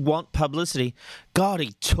doesn't want publicity, God,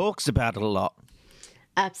 he talks about it a lot.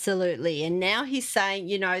 Absolutely. And now he's saying,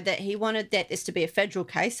 that he wanted this to be a federal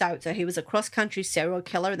case. So he was a cross-country serial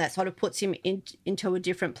killer, and that sort of puts him into a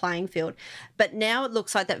different playing field. But now it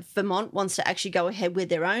looks like that Vermont wants to actually go ahead with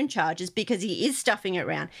their own charges, because he is stuffing it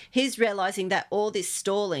around. He's realising that all this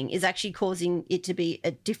stalling is actually causing it to be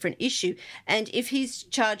a different issue. And if he's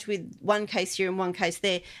charged with one case here and one case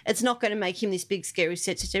there, it's not going to make him this big, scary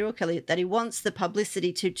serial killer that he wants the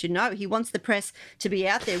publicity to know. He wants the press to be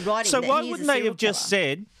out there writing so that why he's wouldn't a they serial have just killer.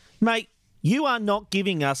 said, mate, you are not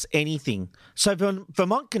giving us anything, so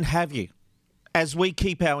Vermont can have you as we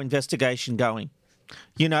keep our investigation going.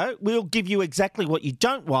 We'll give you exactly what you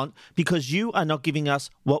don't want because you are not giving us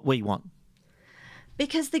what we want.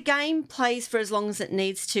 Because the game plays for as long as it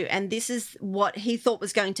needs to, and this is what he thought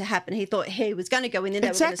was going to happen. He thought he was going to go in there.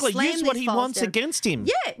 Exactly, use what he wants against him.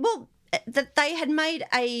 Yeah, well, that they had made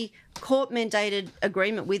a court-mandated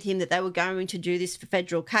agreement with him that they were going to do this for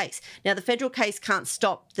federal case. Now, the federal case can't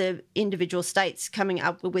stop the individual states coming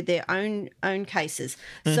up with their own cases.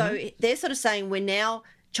 Mm-hmm. So they're sort of saying we're now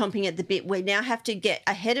chomping at the bit. We now have to get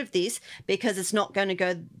ahead of this because it's not going to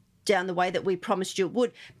go down the way that we promised you it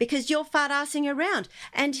would because you're fart-assing around.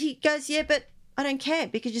 And he goes, yeah, but I don't care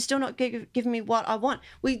because you're still not giving me what I want.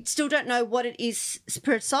 We still don't know what it is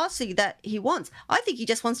precisely that he wants. I think he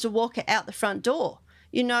just wants to walk out the front door.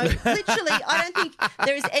 You know, literally, I don't think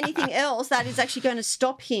there is anything else that is actually going to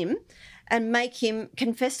stop him and make him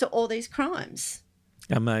confess to all these crimes.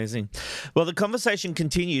 Amazing. Well, the conversation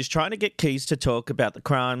continues, trying to get Keys to talk about the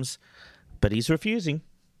crimes, but he's refusing.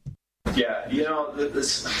 Yeah, you know,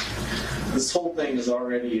 this whole thing is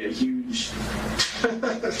already a huge...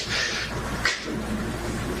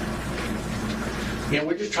 Yeah,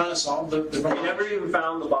 we're just trying to solve the problem. We never even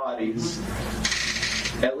found the bodies.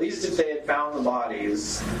 At least if they had found the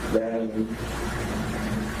bodies, then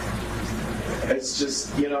it's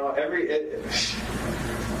just, you know,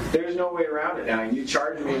 there's no way around it now. You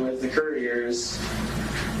charge me with the couriers.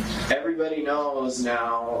 Everybody knows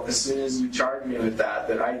now, as soon as you charge me with that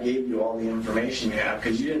I gave you all the information you have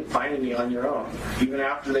because you didn't find any on your own. Even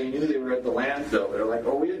after they knew they were at the landfill, they're like,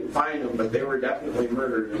 oh, we didn't find them, but they were definitely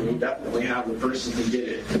murdered, and we definitely have the person who did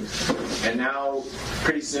it. And now,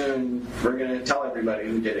 pretty soon, we're going to tell everybody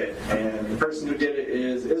who did it. And the person who did it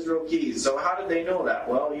is Israel Keys. So how did they know that?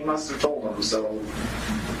 Well, you must have told them, so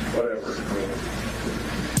whatever.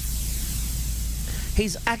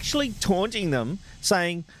 He's actually taunting them,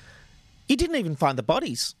 saying... You didn't even find the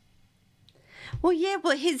bodies. Well, yeah,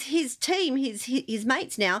 well, his team, his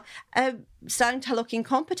mates now are starting to look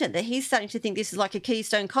incompetent, that he's starting to think this is like a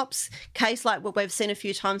Keystone Cops case like what we've seen a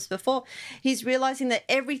few times before. He's realising that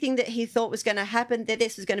everything that he thought was going to happen, that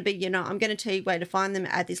this was going to be, you know, I'm going to tell you where to find them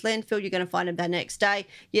at this landfill, you're going to find them the next day.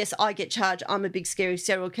 Yes, I get charged, I'm a big scary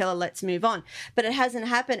serial killer, let's move on. But it hasn't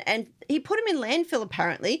happened, and he put him in landfill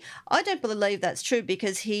apparently. I don't believe that's true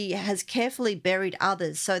because he has carefully buried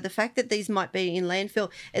others. So the fact that these might be in landfill,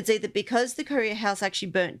 it's either because the courier house actually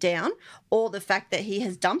burnt down or the fact that he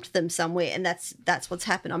has dumped them somewhere, and that's what's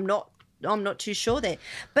happened. I'm not too sure there.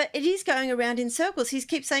 But it is going around in circles. He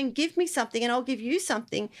keeps saying, give me something and I'll give you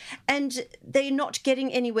something. And they're not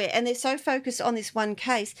getting anywhere. And they're so focused on this one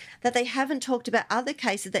case that they haven't talked about other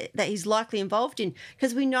cases that he's likely involved in,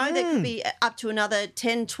 because we know there could be up to another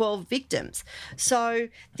 10, 12 victims. So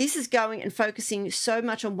this is going and focusing so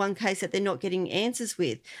much on one case that they're not getting answers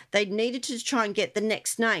with. They needed to try and get the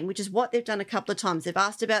next name, which is what they've done a couple of times. They've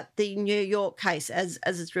asked about the New York case, as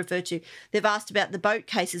it's referred to. They've asked about the boat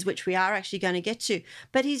cases, which we are actually going to get to,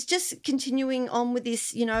 but he's just continuing on with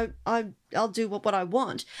this, you know, I'll do what I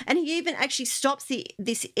want. And he even actually stops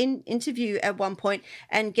this interview at one point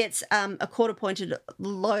and gets a court-appointed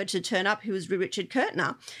lawyer to turn up, who was Richard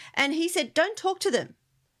Kirtner, and he said, don't talk to them.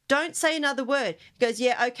 Don't say another word. He goes,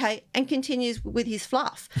 yeah, okay, and continues with his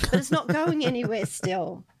fluff, but it's not going anywhere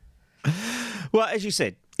still. Well, as you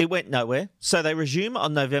said, it went nowhere, so they resume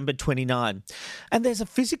on November 29. And there's a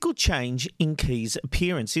physical change in Keys'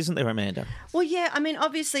 appearance, isn't there, Amanda? Well, yeah, I mean,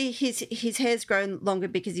 obviously his hair's grown longer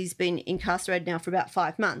because he's been incarcerated now for about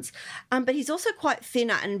 5 months. But he's also quite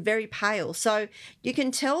thinner and very pale. So you can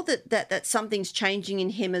tell that something's changing in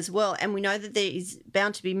him as well. And we know that there is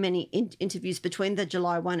bound to be many interviews between the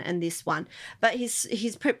July one and this one. But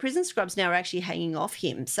his prison scrubs now are actually hanging off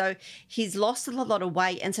him. So he's lost a lot of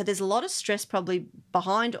weight. And so there's a lot of stress probably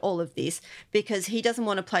behind all of this, because he doesn't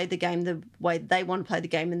want to play the game the way they want to play the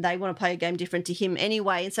game, and they want to play a game different to him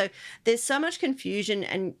anyway. And so there's so much confusion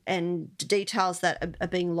and details that are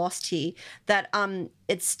being lost here that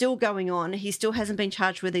it's still going on. He still hasn't been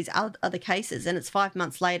charged with these other cases, and it's 5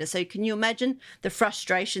 months later. So can you imagine the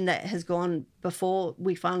frustration that has gone before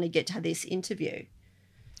we finally get to this interview?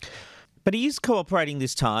 But he is cooperating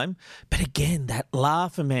this time. But again, that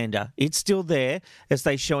laugh, Amanda, it's still there as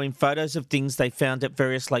they show him photos of things they found at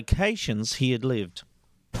various locations he had lived.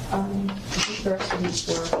 I think the rest of these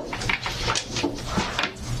were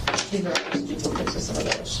duplicates of some of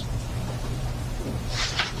those.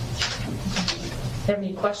 Have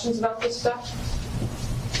any questions about this stuff?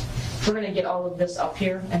 We're going to get all of this up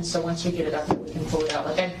here, and so once we get it up here, we can pull it out.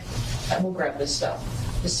 Like, we'll grab this stuff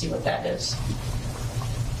to see what that is.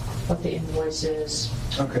 What the invoice is.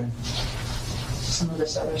 Okay. Some of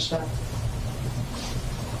this other stuff.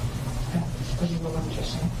 Yeah, pretty little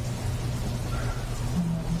interesting.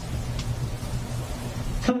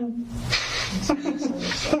 Do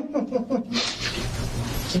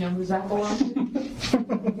you know who's that belongs to?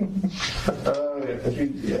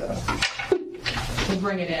 Yeah. We'll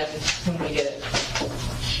bring it in when we get it.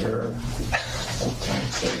 Sure.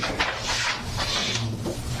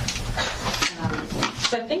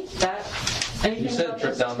 So I think that. Anything You said about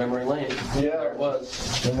trip this? down memory lane. Yeah, There it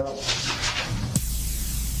was. Yeah.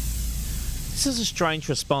 This is a strange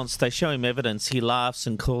response. They show him evidence. He laughs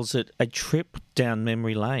and calls it a trip down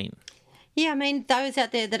memory lane. Yeah, I mean, those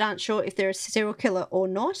out there that aren't sure if they're a serial killer or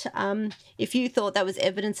not, if you thought that was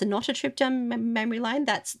evidence and not a trip down memory lane,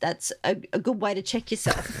 that's a good way to check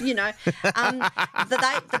yourself, you know.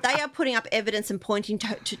 That they are putting up evidence and pointing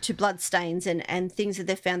to blood stains and things that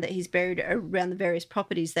they've found that he's buried around the various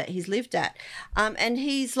properties that he's lived at. And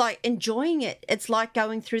he's, like, enjoying it. It's like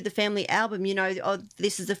going through the family album, you know, oh,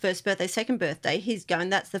 this is the first birthday, second birthday. He's going,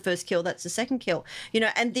 that's the first kill, that's the second kill. You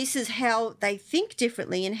know, and this is how they think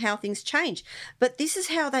differently and how things change. But this is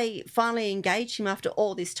how they finally engaged him after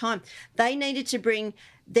all this time. They needed to bring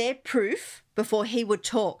their proof before he would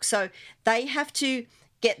talk. So they have to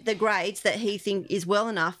get the grades that he thinks is well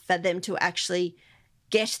enough for them to actually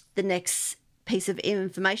get the next piece of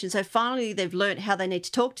information. So finally they've learned how they need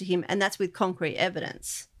to talk to him, and that's with concrete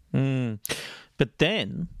evidence. But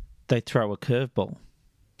then they throw a curveball.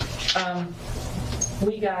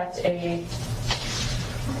 We got a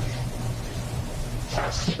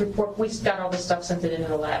report. We got all this stuff sent it into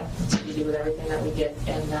the lab. It's what we do with everything that we get.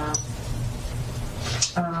 And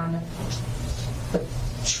on the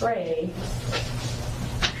tray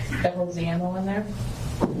that holds the ammo in there,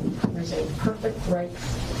 there's a perfect right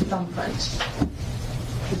thumbprint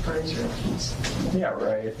for Israel keys. Yeah,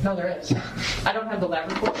 right. No, there is. I don't have the lab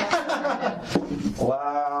report yet.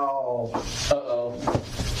 Wow. Uh-oh.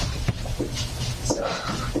 So,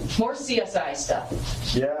 more CSI stuff.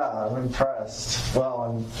 Yeah, I'm impressed. Well,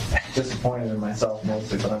 I'm disappointed in myself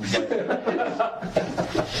mostly, but I'm excited.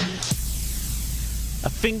 A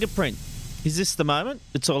fingerprint. Is this the moment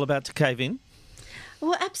it's all about to cave in?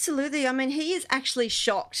 Well, absolutely. I mean, he is actually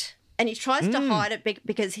shocked. And he tries to hide it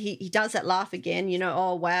because he does that laugh again, you know,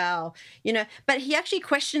 oh, wow, you know. But he actually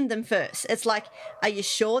questioned them first. It's like, are you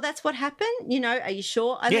sure that's what happened? You know, are you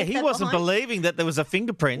sure? He wasn't believing that there was a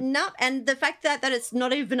fingerprint. No, and the fact that it's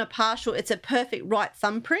not even a partial, it's a perfect right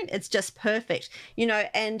thumbprint. It's just perfect, you know,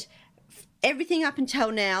 and everything up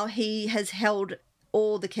until now, he has held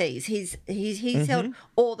all the keys. He's held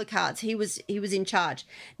all the cards. He was in charge.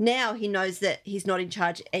 Now he knows that he's not in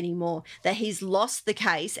charge anymore, that he's lost the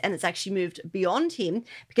case and it's actually moved beyond him,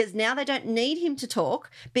 because now they don't need him to talk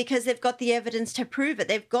because they've got the evidence to prove it.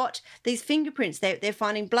 They've got these fingerprints. They're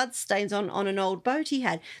finding blood stains on an old boat he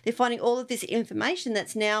had. They're finding all of this information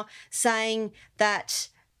that's now saying that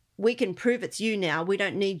we can prove it's you now. We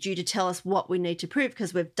don't need you to tell us what we need to prove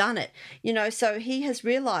because we've done it. You know, so he has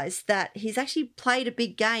realised that he's actually played a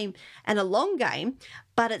big game and a long game,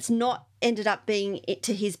 but it's not ended up being it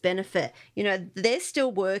to his benefit. You know, they're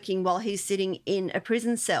still working while he's sitting in a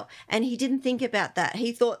prison cell, and he didn't think about that.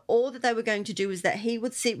 He thought all that they were going to do was that he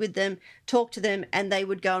would sit with them, talk to them, and they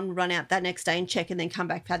would go and run out that next day and check and then come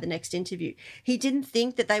back for the next interview. He didn't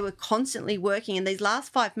think that they were constantly working. In these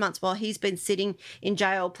last 5 months while he's been sitting in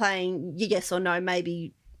jail playing yes or no,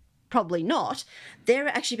 maybe probably not, they've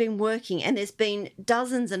actually been working, and there's been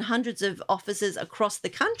dozens and hundreds of officers across the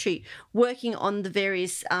country working on the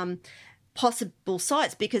various possible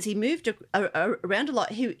sites, because he moved around a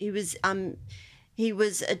lot. He was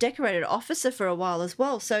a decorated officer for a while as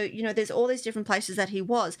well. So, you know, there's all these different places that he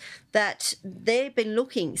was that they've been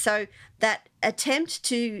looking. So that attempt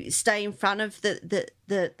to stay in front of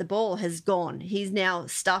the ball has gone. He's now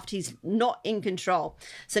stuffed. He's not in control.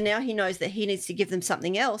 So now he knows that he needs to give them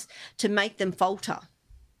something else to make them falter.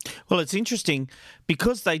 Well, it's interesting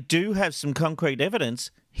because they do have some concrete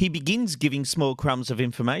evidence. He begins giving small crumbs of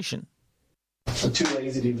information. I'm too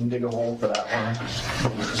lazy to even dig a hole for that one.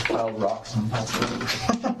 Just piled rocks on top of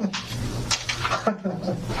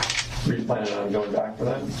it. Were you planning on going back for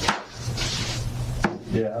that?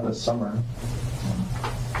 Yeah, this summer.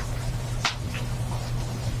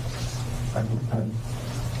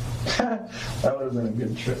 That would have been a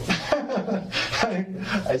good trip.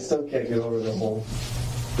 I still can't get over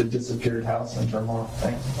the disappeared house in Vermont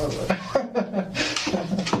thing.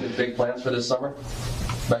 Big plans for this summer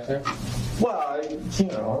back there? Well, I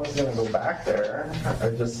was going to go back there. I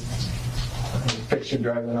picture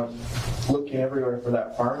driving up, looking everywhere for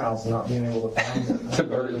that farmhouse and not being able to find it. To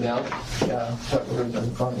burn it down? Yeah, that would have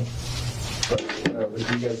been funny. But whatever,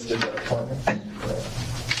 you guys did that for me.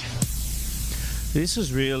 This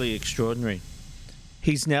is really extraordinary.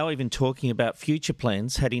 He's now even talking about future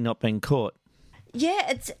plans had he not been caught. Yeah,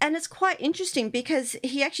 it's quite interesting because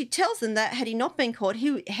he actually tells them that had he not been caught,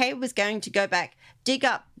 he was going to go back, dig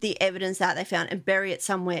up the evidence that they found and bury it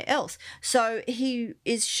somewhere else. So he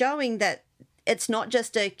is showing that it's not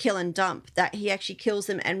just a kill and dump, that he actually kills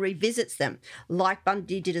them and revisits them, like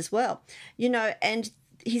Bundy did as well. And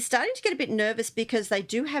he's starting to get a bit nervous because they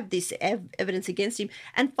do have this evidence against him.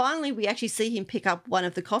 And finally, we actually see him pick up one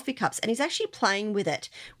of the coffee cups, and he's actually playing with it,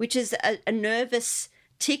 which is a nervous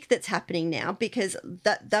tick that's happening now, because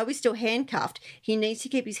though he's still handcuffed, he needs to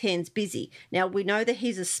keep his hands busy. Now, we know that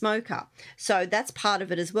he's a smoker, so that's part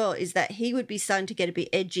of it as well, is that he would be starting to get a bit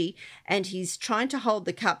edgy, and he's trying to hold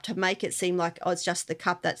the cup to make it seem like, it's just the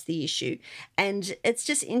cup that's the issue. And it's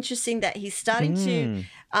just interesting that he's starting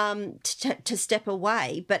to step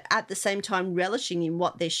away, but at the same time relishing in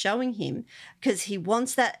what they're showing him, because he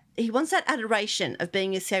wants that adoration of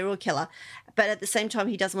being a serial killer, but at the same time,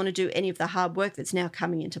 he doesn't want to do any of the hard work that's now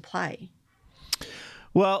coming into play.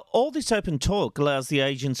 Well, all this open talk allows the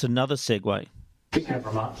agents another segue. Speaking of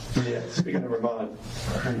Vermont. Yeah, speaking of Vermont,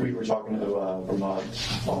 we were talking to Vermont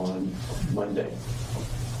on Monday,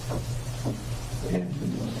 and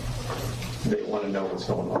they want to know what's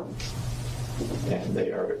going on. And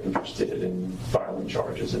they are interested in filing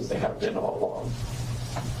charges, as they have been all along.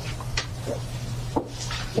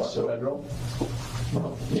 So federal?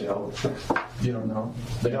 Well, you don't know?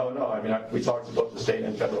 No. I mean, we talked to both the state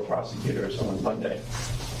and federal prosecutors on Monday,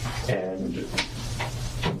 and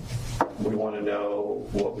we want to know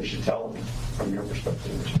what we should tell them from your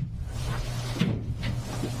perspective.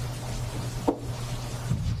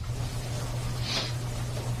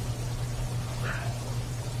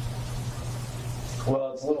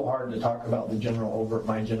 Well, it's a little hard to talk about my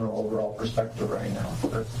general overall perspective right now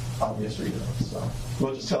for obvious reasons. So,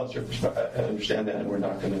 well, just tell us your perspective. I understand that, and we're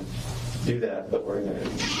not going to do that, but we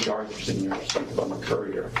are interested in your perspective on the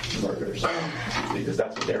Courier murders, because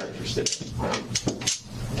that's what they're interested in, right?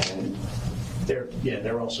 And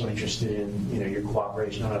they're also interested in your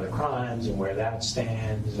cooperation on other crimes and where that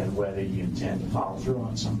stands, and whether you intend to follow through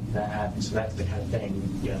on some of that. And so that's the kind of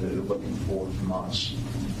thing that they're looking for from us.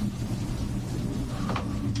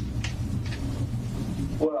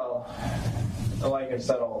 Well, like I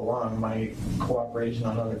said all along, my cooperation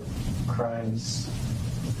on other crimes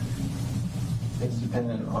is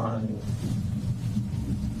dependent on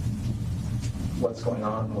what's going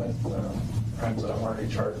on with crimes that I'm already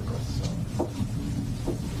charged with. So.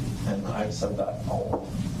 And I've said that all along.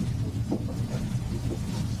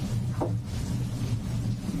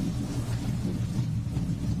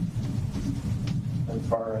 As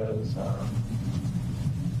far as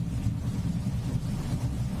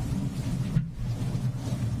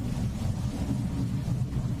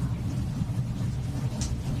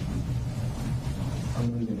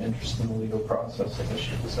I'm losing interest in the legal process, I guess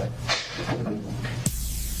you could say.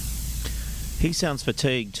 He sounds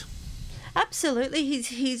fatigued. Absolutely.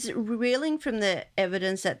 He's reeling from the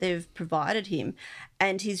evidence that they've provided him,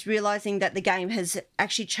 and he's realising that the game has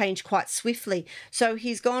actually changed quite swiftly. So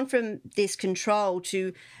he's gone from this control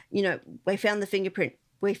to, we found the fingerprint,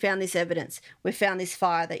 we found this evidence, we found this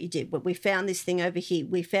fire that you did, we found this thing over here,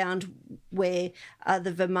 we found where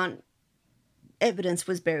the Vermont evidence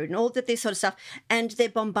was buried, and all of this sort of stuff. And they're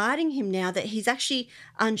bombarding him now that he's actually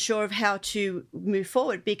unsure of how to move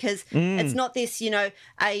forward, because it's not this, A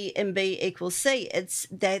and B equals C. It's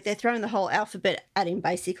they're throwing the whole alphabet at him,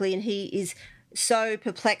 basically, and he is so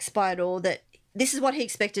perplexed by it all that this is what he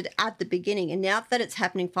expected at the beginning. And now that it's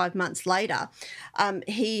happening 5 months later,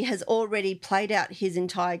 he has already played out his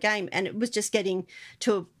entire game, and it was just getting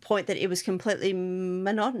to a point that it was completely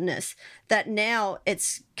monotonous, that now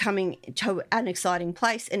it's coming to an exciting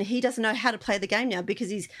place, and he doesn't know how to play the game now because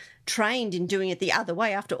he's trained in doing it the other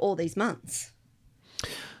way after all these months.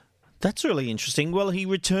 That's really interesting. Well, he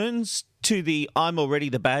returns to the I'm already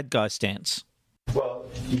the bad guy stance. Well,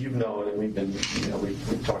 you've known, and we've been,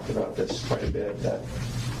 we've talked about this quite a bit, that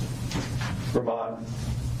Vermont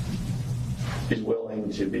is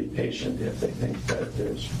willing to be patient if they think that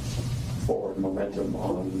there's forward momentum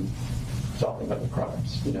on solving other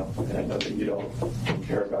crimes, and I know that you don't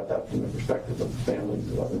care about that from the perspective of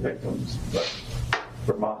families of other victims, but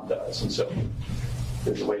Vermont does, and so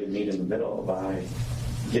there's a way to meet in the middle by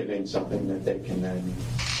giving something that they can then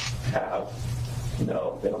have.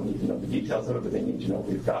 No, they don't need to know the details of it, but they need to know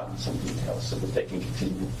we've gotten some details so that they can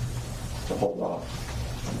continue to hold off.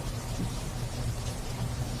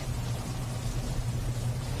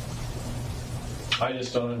 I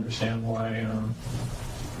just don't understand why,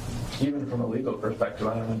 even from a legal perspective,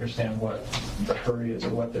 I don't understand what the hurry is or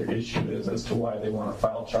what their issue is as to why they want to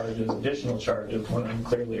file additional charges, when I'm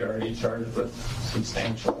clearly already charged with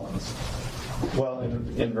substantial ones. Well,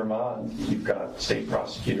 in Vermont, you've got state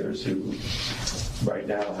prosecutors who right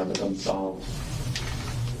now have an unsolved,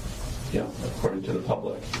 according to the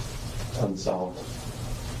public, unsolved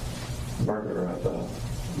murder of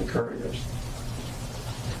the couriers.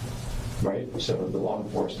 Right? So the law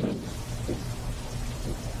enforcement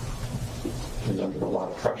is under a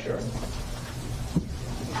lot of pressure.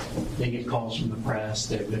 They get calls from the press.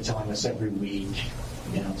 They're telling us every week,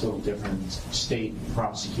 it's a little different. State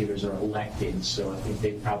prosecutors are elected, so I think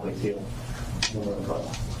they probably feel more of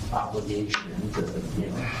an obligation to,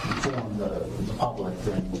 inform the public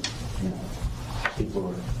than, people who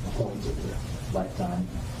are appointed to lifetime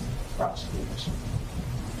prosecutors.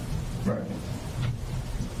 Right.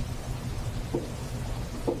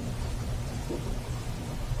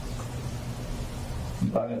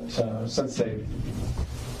 But since they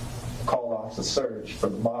called off the search for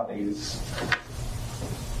the bodies,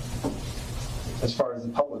 as far as the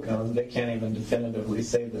public knows, they can't even definitively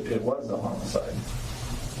say that it was a homicide.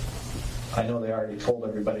 I know they already told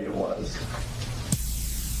everybody it was.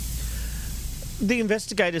 The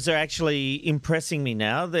investigators are actually impressing me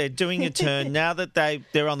now. They're doing a turn now that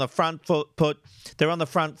they're on the front foot. They're on the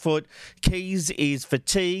front foot. Keys is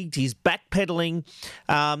fatigued. He's backpedaling.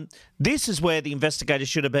 This is where the investigators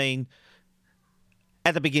should have been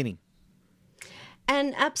at the beginning.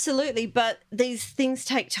 And absolutely, but these things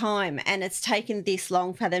take time, and it's taken this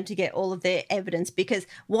long for them to get all of their evidence because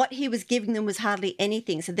what he was giving them was hardly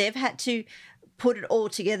anything. So they've had to put it all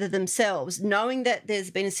together themselves, knowing that there's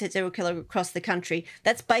been a serial killer across the country.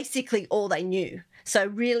 That's basically all they knew. So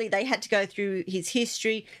really, they had to go through his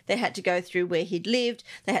history. They had to go through where he'd lived.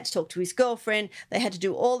 They had to talk to his girlfriend. They had to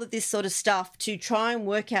do all of this sort of stuff to try and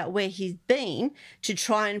work out where he'd been, to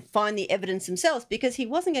try and find the evidence themselves, because he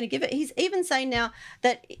wasn't going to give it. He's even saying now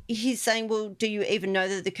that he's saying, well, do you even know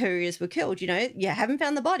that the couriers were killed? You haven't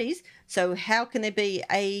found the bodies. So how can there be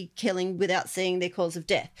a killing without seeing their cause of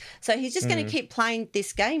death? So he's just going to keep playing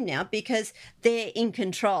this game now because they're in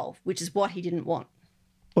control, which is what he didn't want.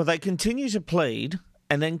 Well, they continue to plead,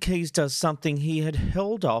 and then Keys does something he had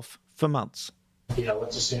held off for months.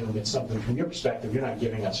 Let's assume it's something from your perspective. You're not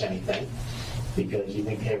giving us anything because you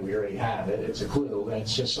think, hey, we already have it. It's a clue, and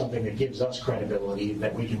it's just something that gives us credibility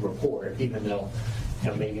that we can report, even though,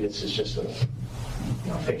 maybe this is just a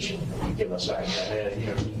fiction that you give us.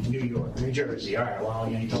 New York, New Jersey. All right, well,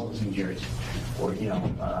 you told us New Jersey, or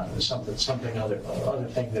something other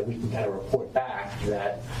thing that we can kind of report back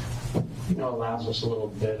that allows us a little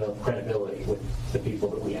bit of credibility with the people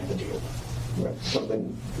that we have to deal with.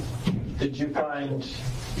 Right. Did you find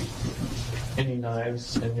any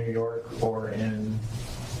knives in New York or in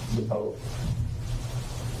the boat?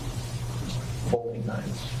 Folding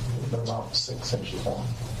knives. They're about 6 inches long.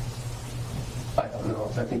 I don't know.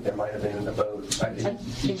 I think there might have been in the boat.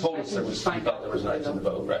 He told us he thought there was knives in the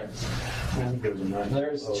boat, right? I think there was a knife.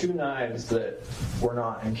 There's 2 knives that were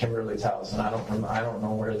not in Kimberly's house, and I don't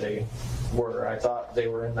know where they were. I thought they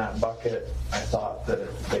were in that bucket. I thought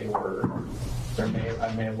that they were. I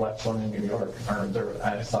may have left one in New York, or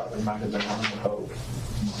I thought there might have been one in the boat.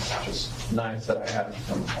 Just knives that I had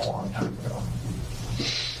from a long time ago.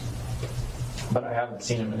 But I haven't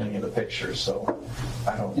seen him in any of the pictures, so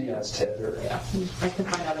I don't. Yeah, it's Ted. Yeah, I can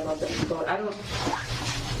find out about that in the boat. I don't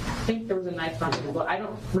think there was a knife found in the boat. I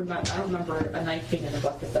don't remember a knife being in the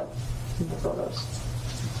bucket though in the photos.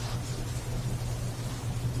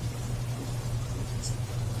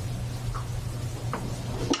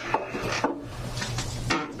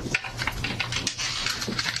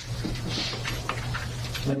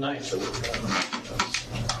 The knife.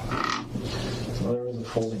 Well, there was a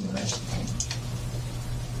folding knife.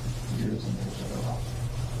 Years and years ago.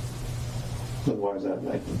 So why is that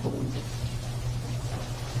knife important?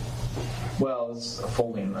 Well, it's a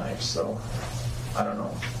folding knife, so I don't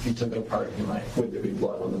know. If you took it apart, you might. Would there be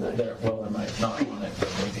blood on the knife? There might not on it, but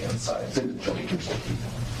maybe inside. It's in the joint or something.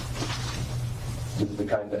 The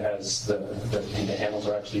kind that has the handles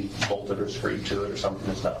are actually bolted or screwed to it or something.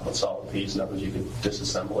 It's not a solid piece. Nothing you can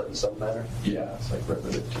disassemble it in some manner. Yeah, it's like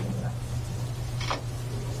riveted to there.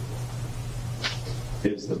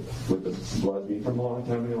 Would the blood be from a long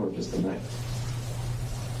time ago or just the knife?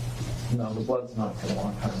 No, the blood's not from a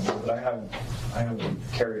long time ago, but I haven't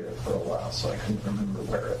carried it for a while, so I couldn't remember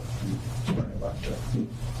where I left it.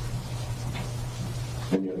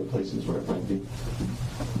 Any other places where it might be?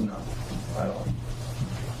 No, I don't.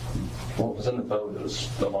 Well, it was in the boat. It was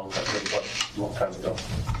a long time ago.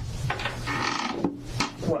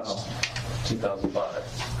 Well,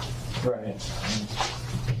 2005. Right.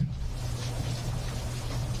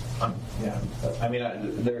 Yeah, I mean,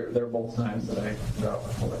 they're both knives that I got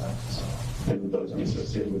before that. So. And would those be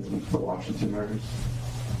associated with the Washington murders?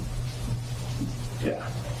 Yeah.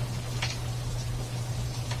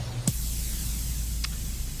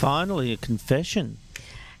 Finally, a confession.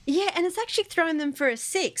 Yeah, and it's actually thrown them for a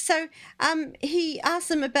 6. So he asked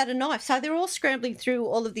them about a knife. So they're all scrambling through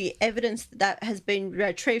all of the evidence that has been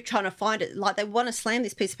retrieved, trying to find it. Like they want to slam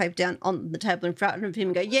this piece of paper down on the table in front of him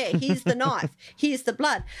and go, yeah, here's the knife, here's the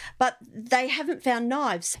blood. But they haven't found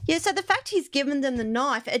knives. Yeah, so the fact he's given them the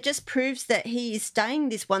knife, it just proves that he is staying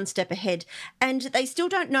this one step ahead. And they still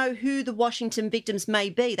don't know who the Washington victims may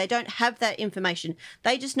be. They don't have that information.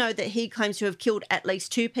 They just know that he claims to have killed at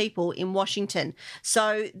least 2 people in Washington.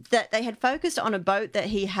 So that they had focused on a boat that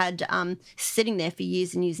he had sitting there for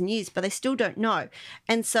years and years and years, but they still don't know.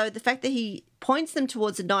 And so the fact that he points them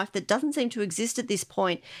towards a knife that doesn't seem to exist at this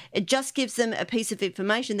point, it just gives them a piece of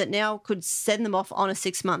information that now could send them off on a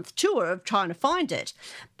 6-month tour of trying to find it.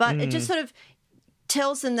 But it just sort of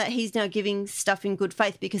tells them that he's now giving stuff in good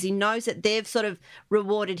faith because he knows that they've sort of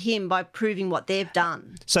rewarded him by proving what they've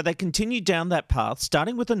done. So they continue down that path,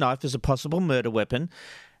 starting with a knife as a possible murder weapon,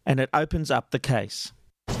 and it opens up the case.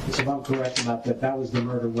 So if I'm correct about that, that was the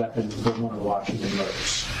murder weapon for one of the Washington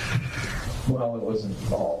murders. Well, it was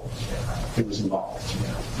involved. It was involved.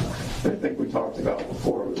 I think we talked about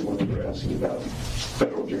before when we were asking about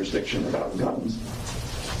federal jurisdiction about guns.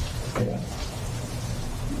 Yeah.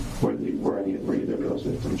 Were either of those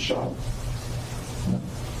victims shot?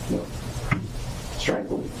 No.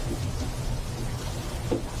 Strangled.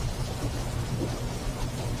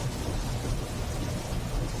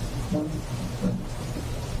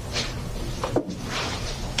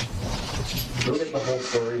 We'll get the whole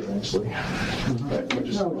story eventually. Right, we're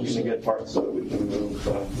just going to get parts so that we can move.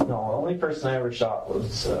 No, the only person I ever shot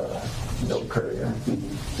was Bill Courier.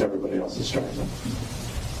 Everybody else is strangled.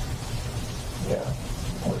 Yeah.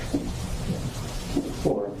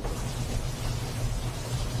 Or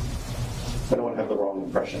I don't want to have the wrong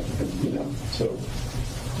impression, so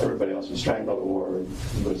everybody else was strangled, or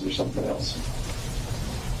was there something else?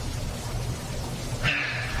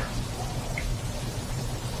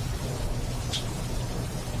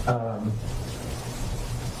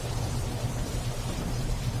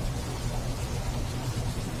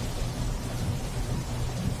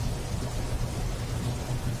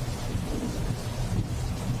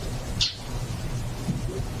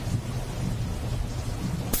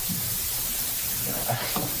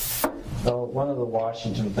 One of the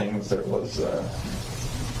Washington things there was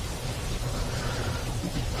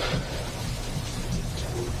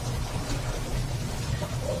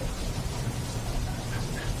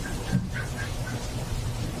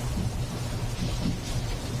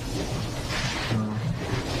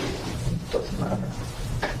doesn't matter.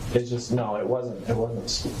 It's just it wasn't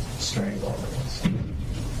strangled.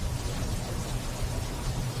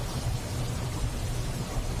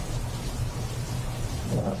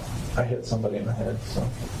 I hit somebody in the head, so.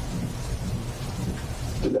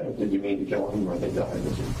 Did you mean to kill them or they died?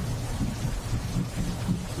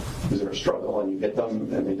 Was there a struggle and you hit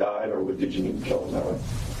them and they died, or did you mean to kill them that way?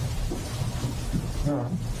 No.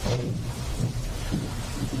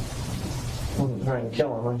 I wasn't trying to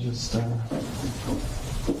kill them, I just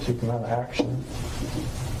took them out of action.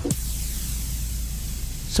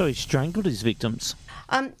 So he strangled his victims?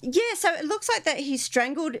 So it looks like that he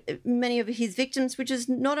strangled many of his victims, which is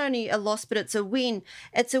not only a loss, but it's a win.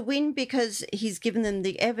 It's a win because he's given them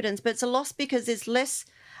the evidence, but it's a loss because there's less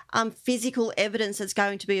physical evidence that's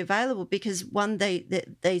going to be available because, one,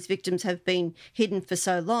 these victims have been hidden for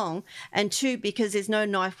so long, and 2, because there's no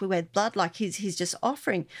knife with blood like he's just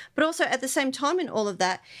offering. But also at the same time in all of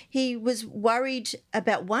that, he was worried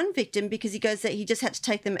about one victim because he goes that he just had to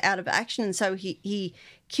take them out of action, and so he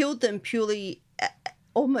killed them purely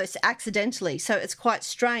almost accidentally. So it's quite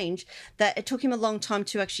strange that it took him a long time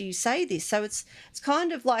to actually say this. So it's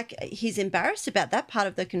kind of like he's embarrassed about that part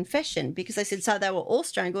of the confession because they said, so they were all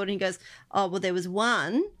strangled, and he goes, oh, well, there was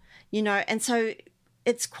one, and so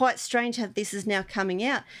it's quite strange how this is now coming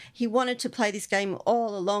out. He wanted to play this game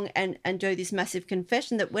all along and do this massive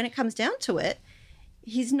confession that when it comes down to it,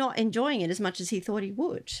 he's not enjoying it as much as he thought he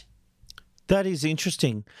would. That is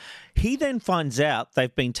interesting. He then finds out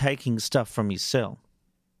they've been taking stuff from his cell.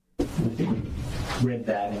 I think we read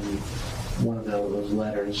that in one of those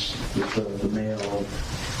letters with the mail of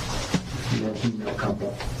the email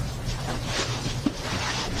couple.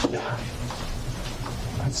 Yeah.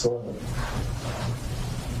 I saw it.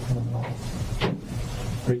 I don't know.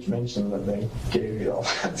 Rich mentioned that they gave you all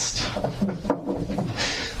that stuff.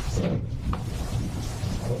 So,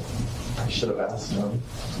 I should have asked them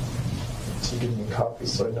to give me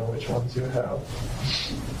copies so I know which ones you have.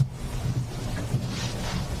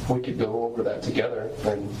 We could go over that together,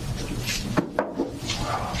 and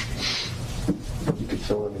you could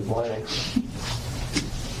fill in the blanks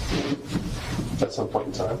at some point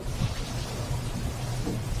in time.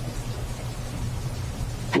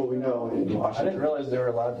 know in Washington. I didn't realize they were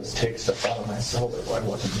allowed to take stuff out of my cell that I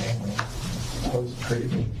wasn't naming. That was a pretty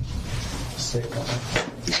big mistake.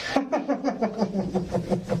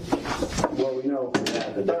 Well, we know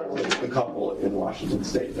that there was a couple in Washington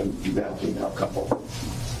State, a male-female couple.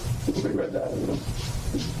 We read that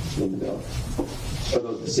in the bill. Are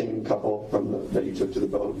those the same couple from that you took to the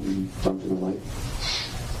boat and dumped in the lake?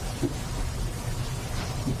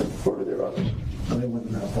 Or are there others? They went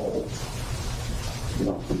in that hole.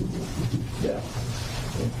 No. Yeah.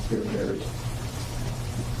 They were married.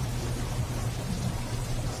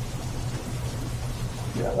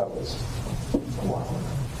 Yeah, that was a while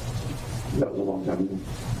ago. That was a long time ago.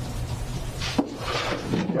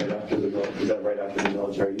 Right after the military. Is that right after the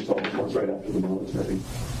military? You told me it was right after the military.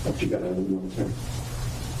 After you got out of the military.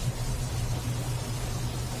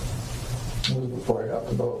 It was before I got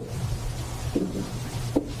the boat.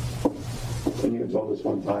 And you had told us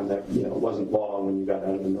one time that it wasn't long when you got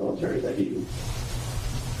out of the military that you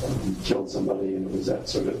killed somebody, and it was that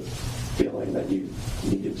sort of feeling that you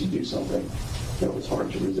needed to do something that was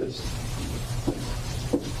hard to resist.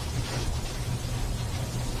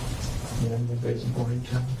 Yeah, midway's in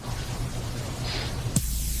Boardington.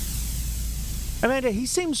 Amanda, he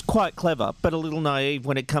seems quite clever, but a little naive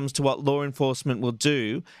when it comes to what law enforcement will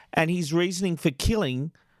do, and his reasoning for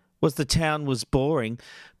killing was the town was boring.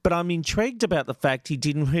 But I'm intrigued about the fact he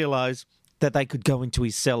didn't realise that they could go into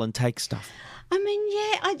his cell and take stuff. I mean,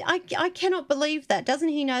 yeah, I cannot believe that. Doesn't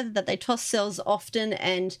he know that they toss cells often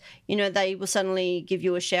and, they will suddenly give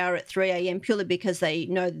you a shower at 3 a.m. purely because they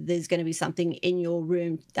know that there's going to be something in your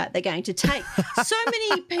room that they're going to take? So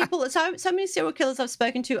many people, so many serial killers I've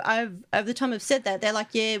spoken to over the time have said that. They're like,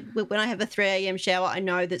 yeah, when I have a 3 a.m. shower, I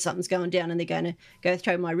know that something's going down and they're going to go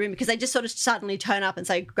through my room, because they just sort of suddenly turn up and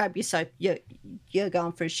say, grab your soap, you're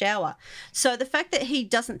going for a shower. So the fact that he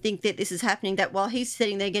doesn't think that this is happening, that while he's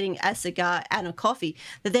sitting there getting a cigar and a coffee,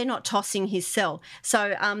 that they're not tossing his cell.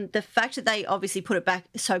 So the fact that they obviously put it back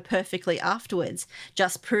so perfectly afterwards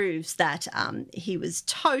just proves that he was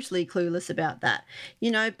totally clueless about that,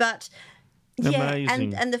 but yeah,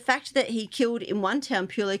 and the fact that he killed in one town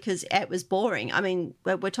purely because it was boring. I mean,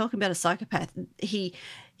 we're talking about a psychopath. He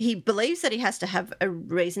believes that he has to have a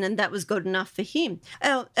reason, and that was good enough for him.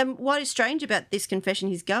 And what is strange about this confession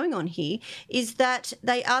he's going on here is that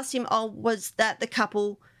they asked him, was that the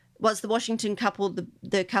couple, was the Washington couple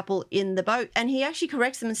the couple in the boat? And he actually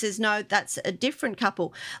corrects them and says, no, that's a different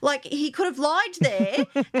couple. Like, he could have lied there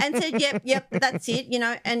and said, yep, that's it,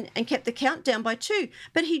 and kept the count down by 2.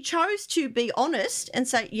 But he chose to be honest and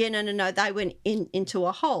say, yeah, no, they went into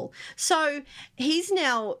a hole. So he's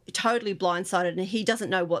now totally blindsided and he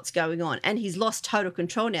doesn't know what's going on. And he's lost total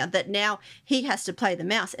control now, that now he has to play the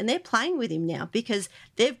mouse. And they're playing with him now because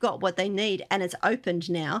they've got what they need and it's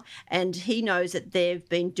opened now. And he knows that they've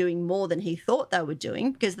been doing more than he thought they were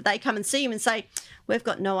doing, because they come and see him and say, we've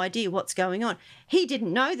got no idea what's going on. He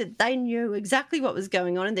didn't know that they knew exactly what was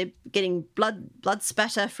going on, and they're getting blood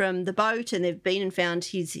spatter from the boat, and they've been and found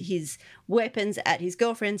his weapons at his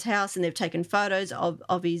girlfriend's house, and they've taken photos of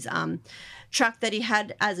his truck that he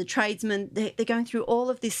had as a tradesman. They're going through all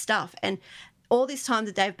of this stuff, and all this time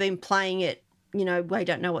that they've been playing it, we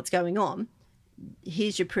don't know what's going on.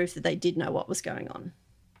 Here's your proof that they did know what was going on.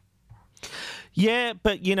 Yeah,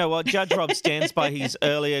 but you know what? Judge Rob stands by his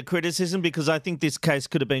earlier criticism, because I think this case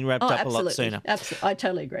could have been wrapped up a lot sooner. Absolutely. I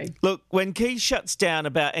totally agree. Look, when Keyes shuts down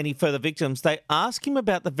about any further victims, they ask him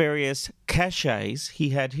about the various caches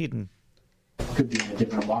he had hidden. Could be a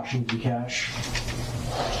different Washington cache.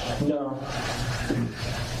 No.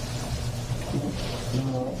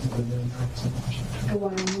 The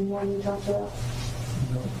one you talked about?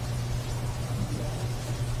 No.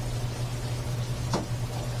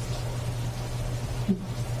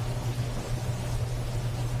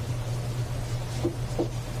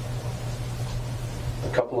 A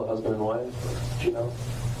couple of husband and wife,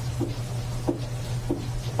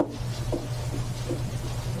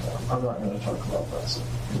 I'm not going to talk about that. So.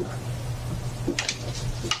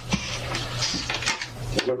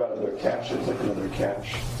 What about other caches, like another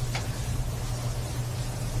cache?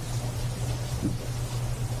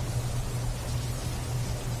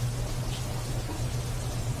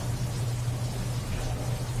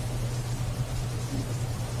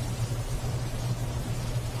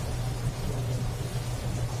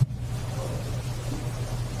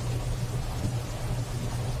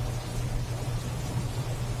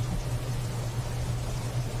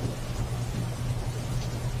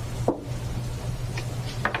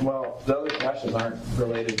 Well, the other caches aren't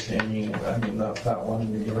related to any. That one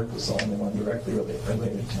in New York was the only one directly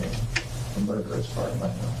related to the murder, as far as I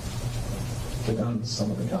know. Some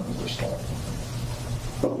of the guns were stolen.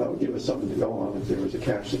 Well, that would give us something to go on if there was a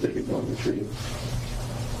cache that they could go and retrieve.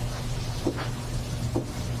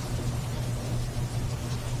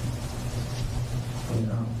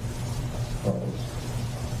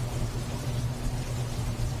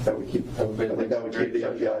 That would keep. I think that would keep the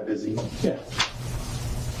FBI busy. Yeah.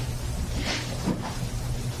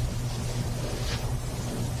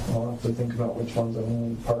 I'll have to think about which ones I'm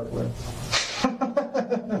willing to part with.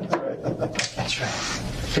 That's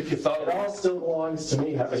right. If you thought It all still belongs to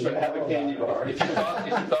me. Have a candy bar. If you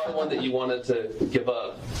thought of one that you wanted to give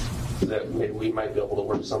up, that maybe we might be able to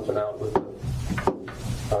work something out with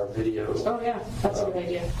our video. Oh yeah, that's a good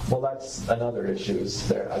idea. Well, that's another issue. Is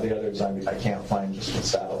there the others I can't find just with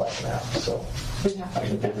satellite maps. So I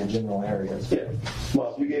can give them general areas. Yeah.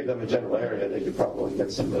 Well, if you gave them a general area, they could probably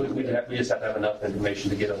get some. We just have to have enough information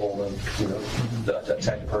to get a hold of, the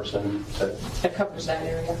tech person. That covers that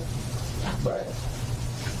area. Right.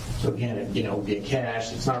 So again, it would be a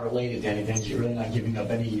cache. It's not related to anything. So you're really not giving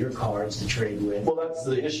up any of your cards to trade with. Well, that's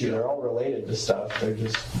the issue. They're all related to stuff. They're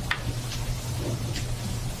just.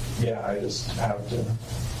 Yeah, I just have to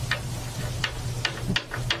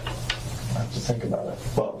think about it.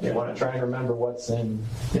 Well, you want to try and remember what's in.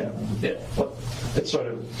 Yeah. Well, it's sort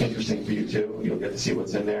of interesting for you too. You'll get to see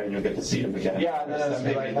what's in there, and you'll get to see them again. Yeah, and then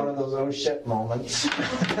it's like one of those oh shit moments.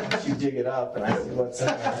 You dig it up, and I see what's in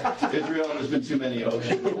there. Israel, there's been too many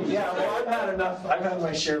oceans. Yeah, well, I've had enough. I've had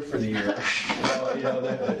my share for the year.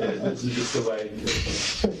 This is just the way.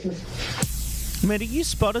 Mehdi, you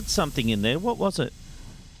spotted something in there. What was it?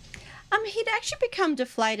 He'd actually become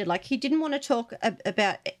deflated. Like, he didn't want to talk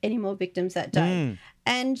about any more victims that day.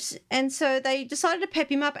 And so they decided to pep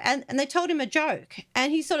him up, and they told him a joke,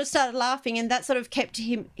 and he sort of started laughing, and that sort of kept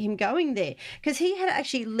him going there, because he had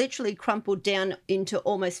actually literally crumpled down into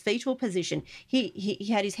almost fetal position. He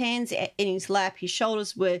had his hands in his lap, his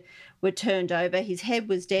shoulders were turned over, his head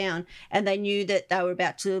was down, and they knew that they were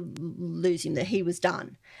about to lose him, that he was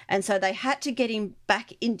done. And so they had to get him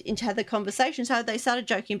back into the conversation. So they started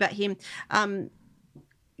joking about him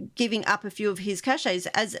giving up a few of his caches.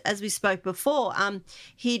 As we spoke before,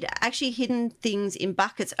 he'd actually hidden things in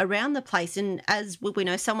buckets around the place, and as we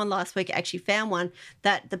know, someone last week actually found one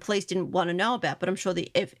that the police didn't want to know about, but I'm sure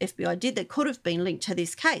the FBI did, that could have been linked to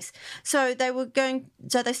this case. So they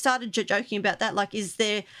started joking about that, like, is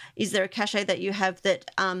there a cache that you have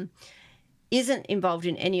that isn't involved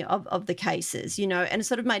in any of the cases, and it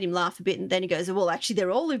sort of made him laugh a bit. And then he goes, well, actually,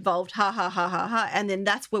 they're all involved, ha, ha, ha, ha, ha. And then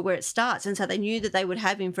that's where it starts. And so they knew that they would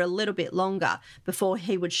have him for a little bit longer before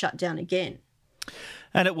he would shut down again.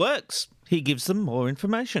 And it works. He gives them more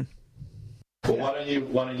information. Well, why don't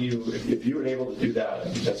you, if you were able to do that, I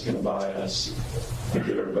think that's going to buy us and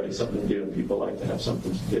give everybody something to do. People like to have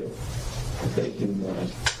something to do. If they can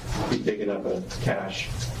be digging up a cache,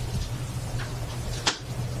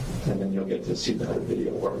 and then you'll get to see how the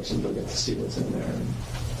video works, and you'll get to see what's in there.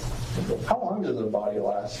 How long does a body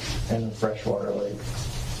last in a freshwater lake?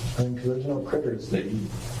 I mean, because there's no critters that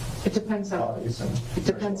eat. It depends on. It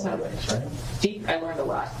depends on lakes, right? Deep. I learned a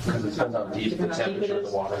lot. Because it depends on deep the temperature of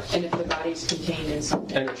the water, and if the body's contained in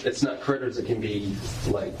something. And it's not critters; it can be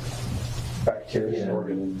like bacteria,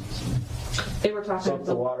 organisms. They were talking. So if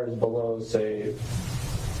the water is below, say,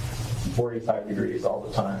 45 degrees all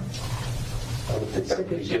the time, I would think that would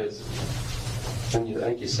be good. And I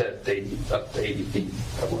think you said up to 80 feet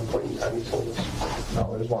at one point in time, you told us.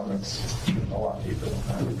 No, there's one that's a lot deeper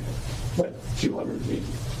than that. But 200 feet.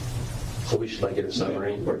 So we should get a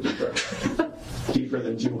submarine. Or deeper. Deeper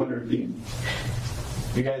than 200 feet.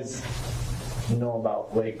 You guys know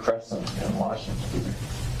about Lake Crescent in Washington?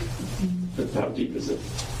 How deep is it?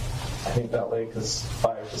 I think that lake is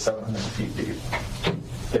 500 to 700 feet deep.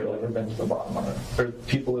 They've never been to the bottom of it. There are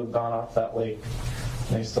people who've gone off that lake,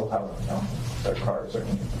 and they still haven't found their cars or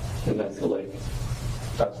anything. And that's the lake?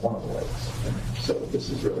 That's one of the lakes. So this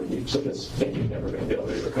is really deep. So this thing you're never going to be able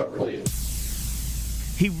to recover.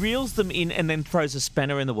 He reels them in and then throws a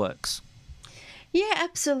spanner in the works. Yeah,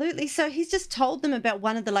 absolutely. So he's just told them about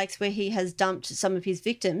one of the lakes where he has dumped some of his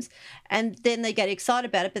victims, and then they get excited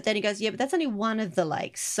about it. But then he goes, yeah, but that's only one of the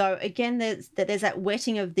lakes. So again, there's that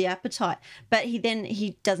whetting of the appetite. But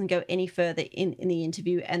he doesn't go any further in the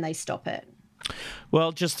interview, and they stop it.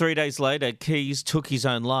 Well, just 3 days later, Keyes took his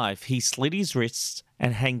own life. He slit his wrists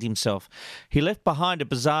and hanged himself. He left behind a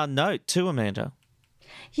bizarre note too, Amanda.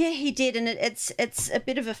 Yeah, he did, and it's a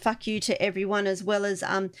bit of a fuck you to everyone, as well as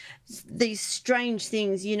these strange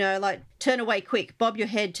things, like turn away quick, bob your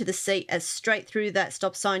head to the seat as straight through that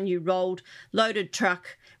stop sign you rolled, loaded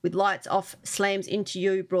truck with lights off slams into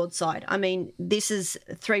you broadside. I mean, this is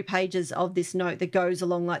 3 pages of this note that goes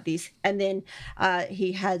along like this, and then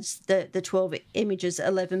he has the 12 images,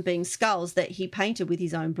 11 being skulls that he painted with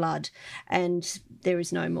his own blood, and there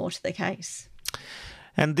is no more to the case.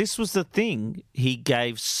 And this was the thing. He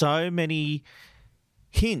gave so many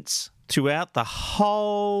hints throughout the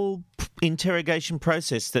whole interrogation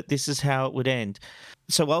process that this is how it would end.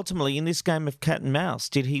 So ultimately, in this game of cat and mouse,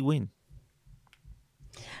 did he win?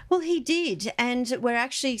 Well, he did, and we're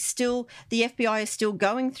actually still, the FBI is still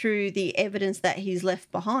going through the evidence that he's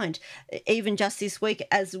left behind. Even just this week,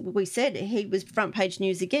 as we said, he was front page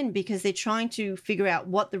news again because they're trying to figure out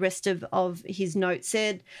what the rest of his note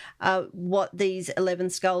said, what these 11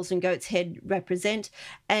 skulls and goat's head represent,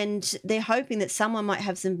 and they're hoping that someone might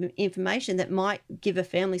have some information that might give a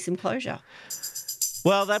family some closure.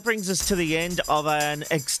 Well, that brings us to the end of an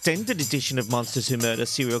extended edition of Monsters Who Murder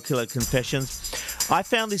Serial Killer Confessions. I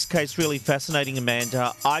found this case really fascinating,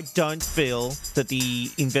 Amanda. I don't feel that the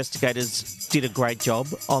investigators did a great job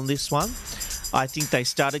on this one. I think they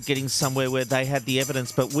started getting somewhere where they had the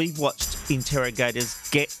evidence, but we've watched interrogators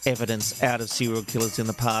get evidence out of serial killers in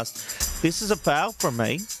the past. This is a fail from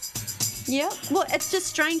me. Yeah, well, it's just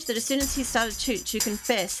strange that as soon as he started to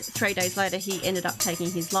confess, 3 days later he ended up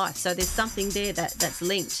taking his life. So there's something there that's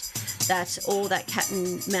linked, that all that cat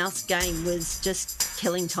and mouse game was just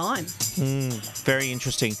killing time. Very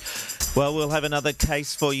interesting. Well, we'll have another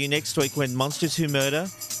case for you next week when Monsters Who Murder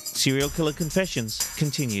Serial Killer Confessions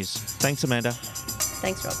continues. Thanks, Amanda.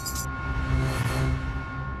 Thanks, Rob.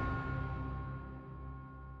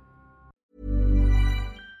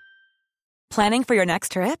 Planning for your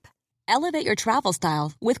next trip? Elevate your travel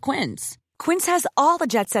style with Quince. Quince has all the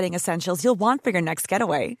jet-setting essentials you'll want for your next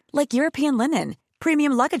getaway, like European linen,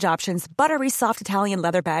 premium luggage options, buttery soft Italian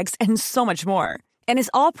leather bags, and so much more. And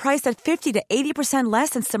is all priced at 50 to 80% less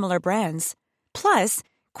than similar brands. Plus,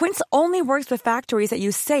 Quince only works with factories that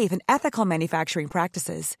use safe and ethical manufacturing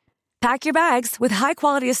practices. Pack your bags with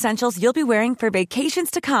high-quality essentials you'll be wearing for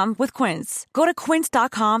vacations to come with Quince. Go to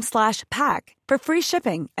quince.com/pack for free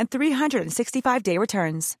shipping and 365-day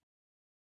returns.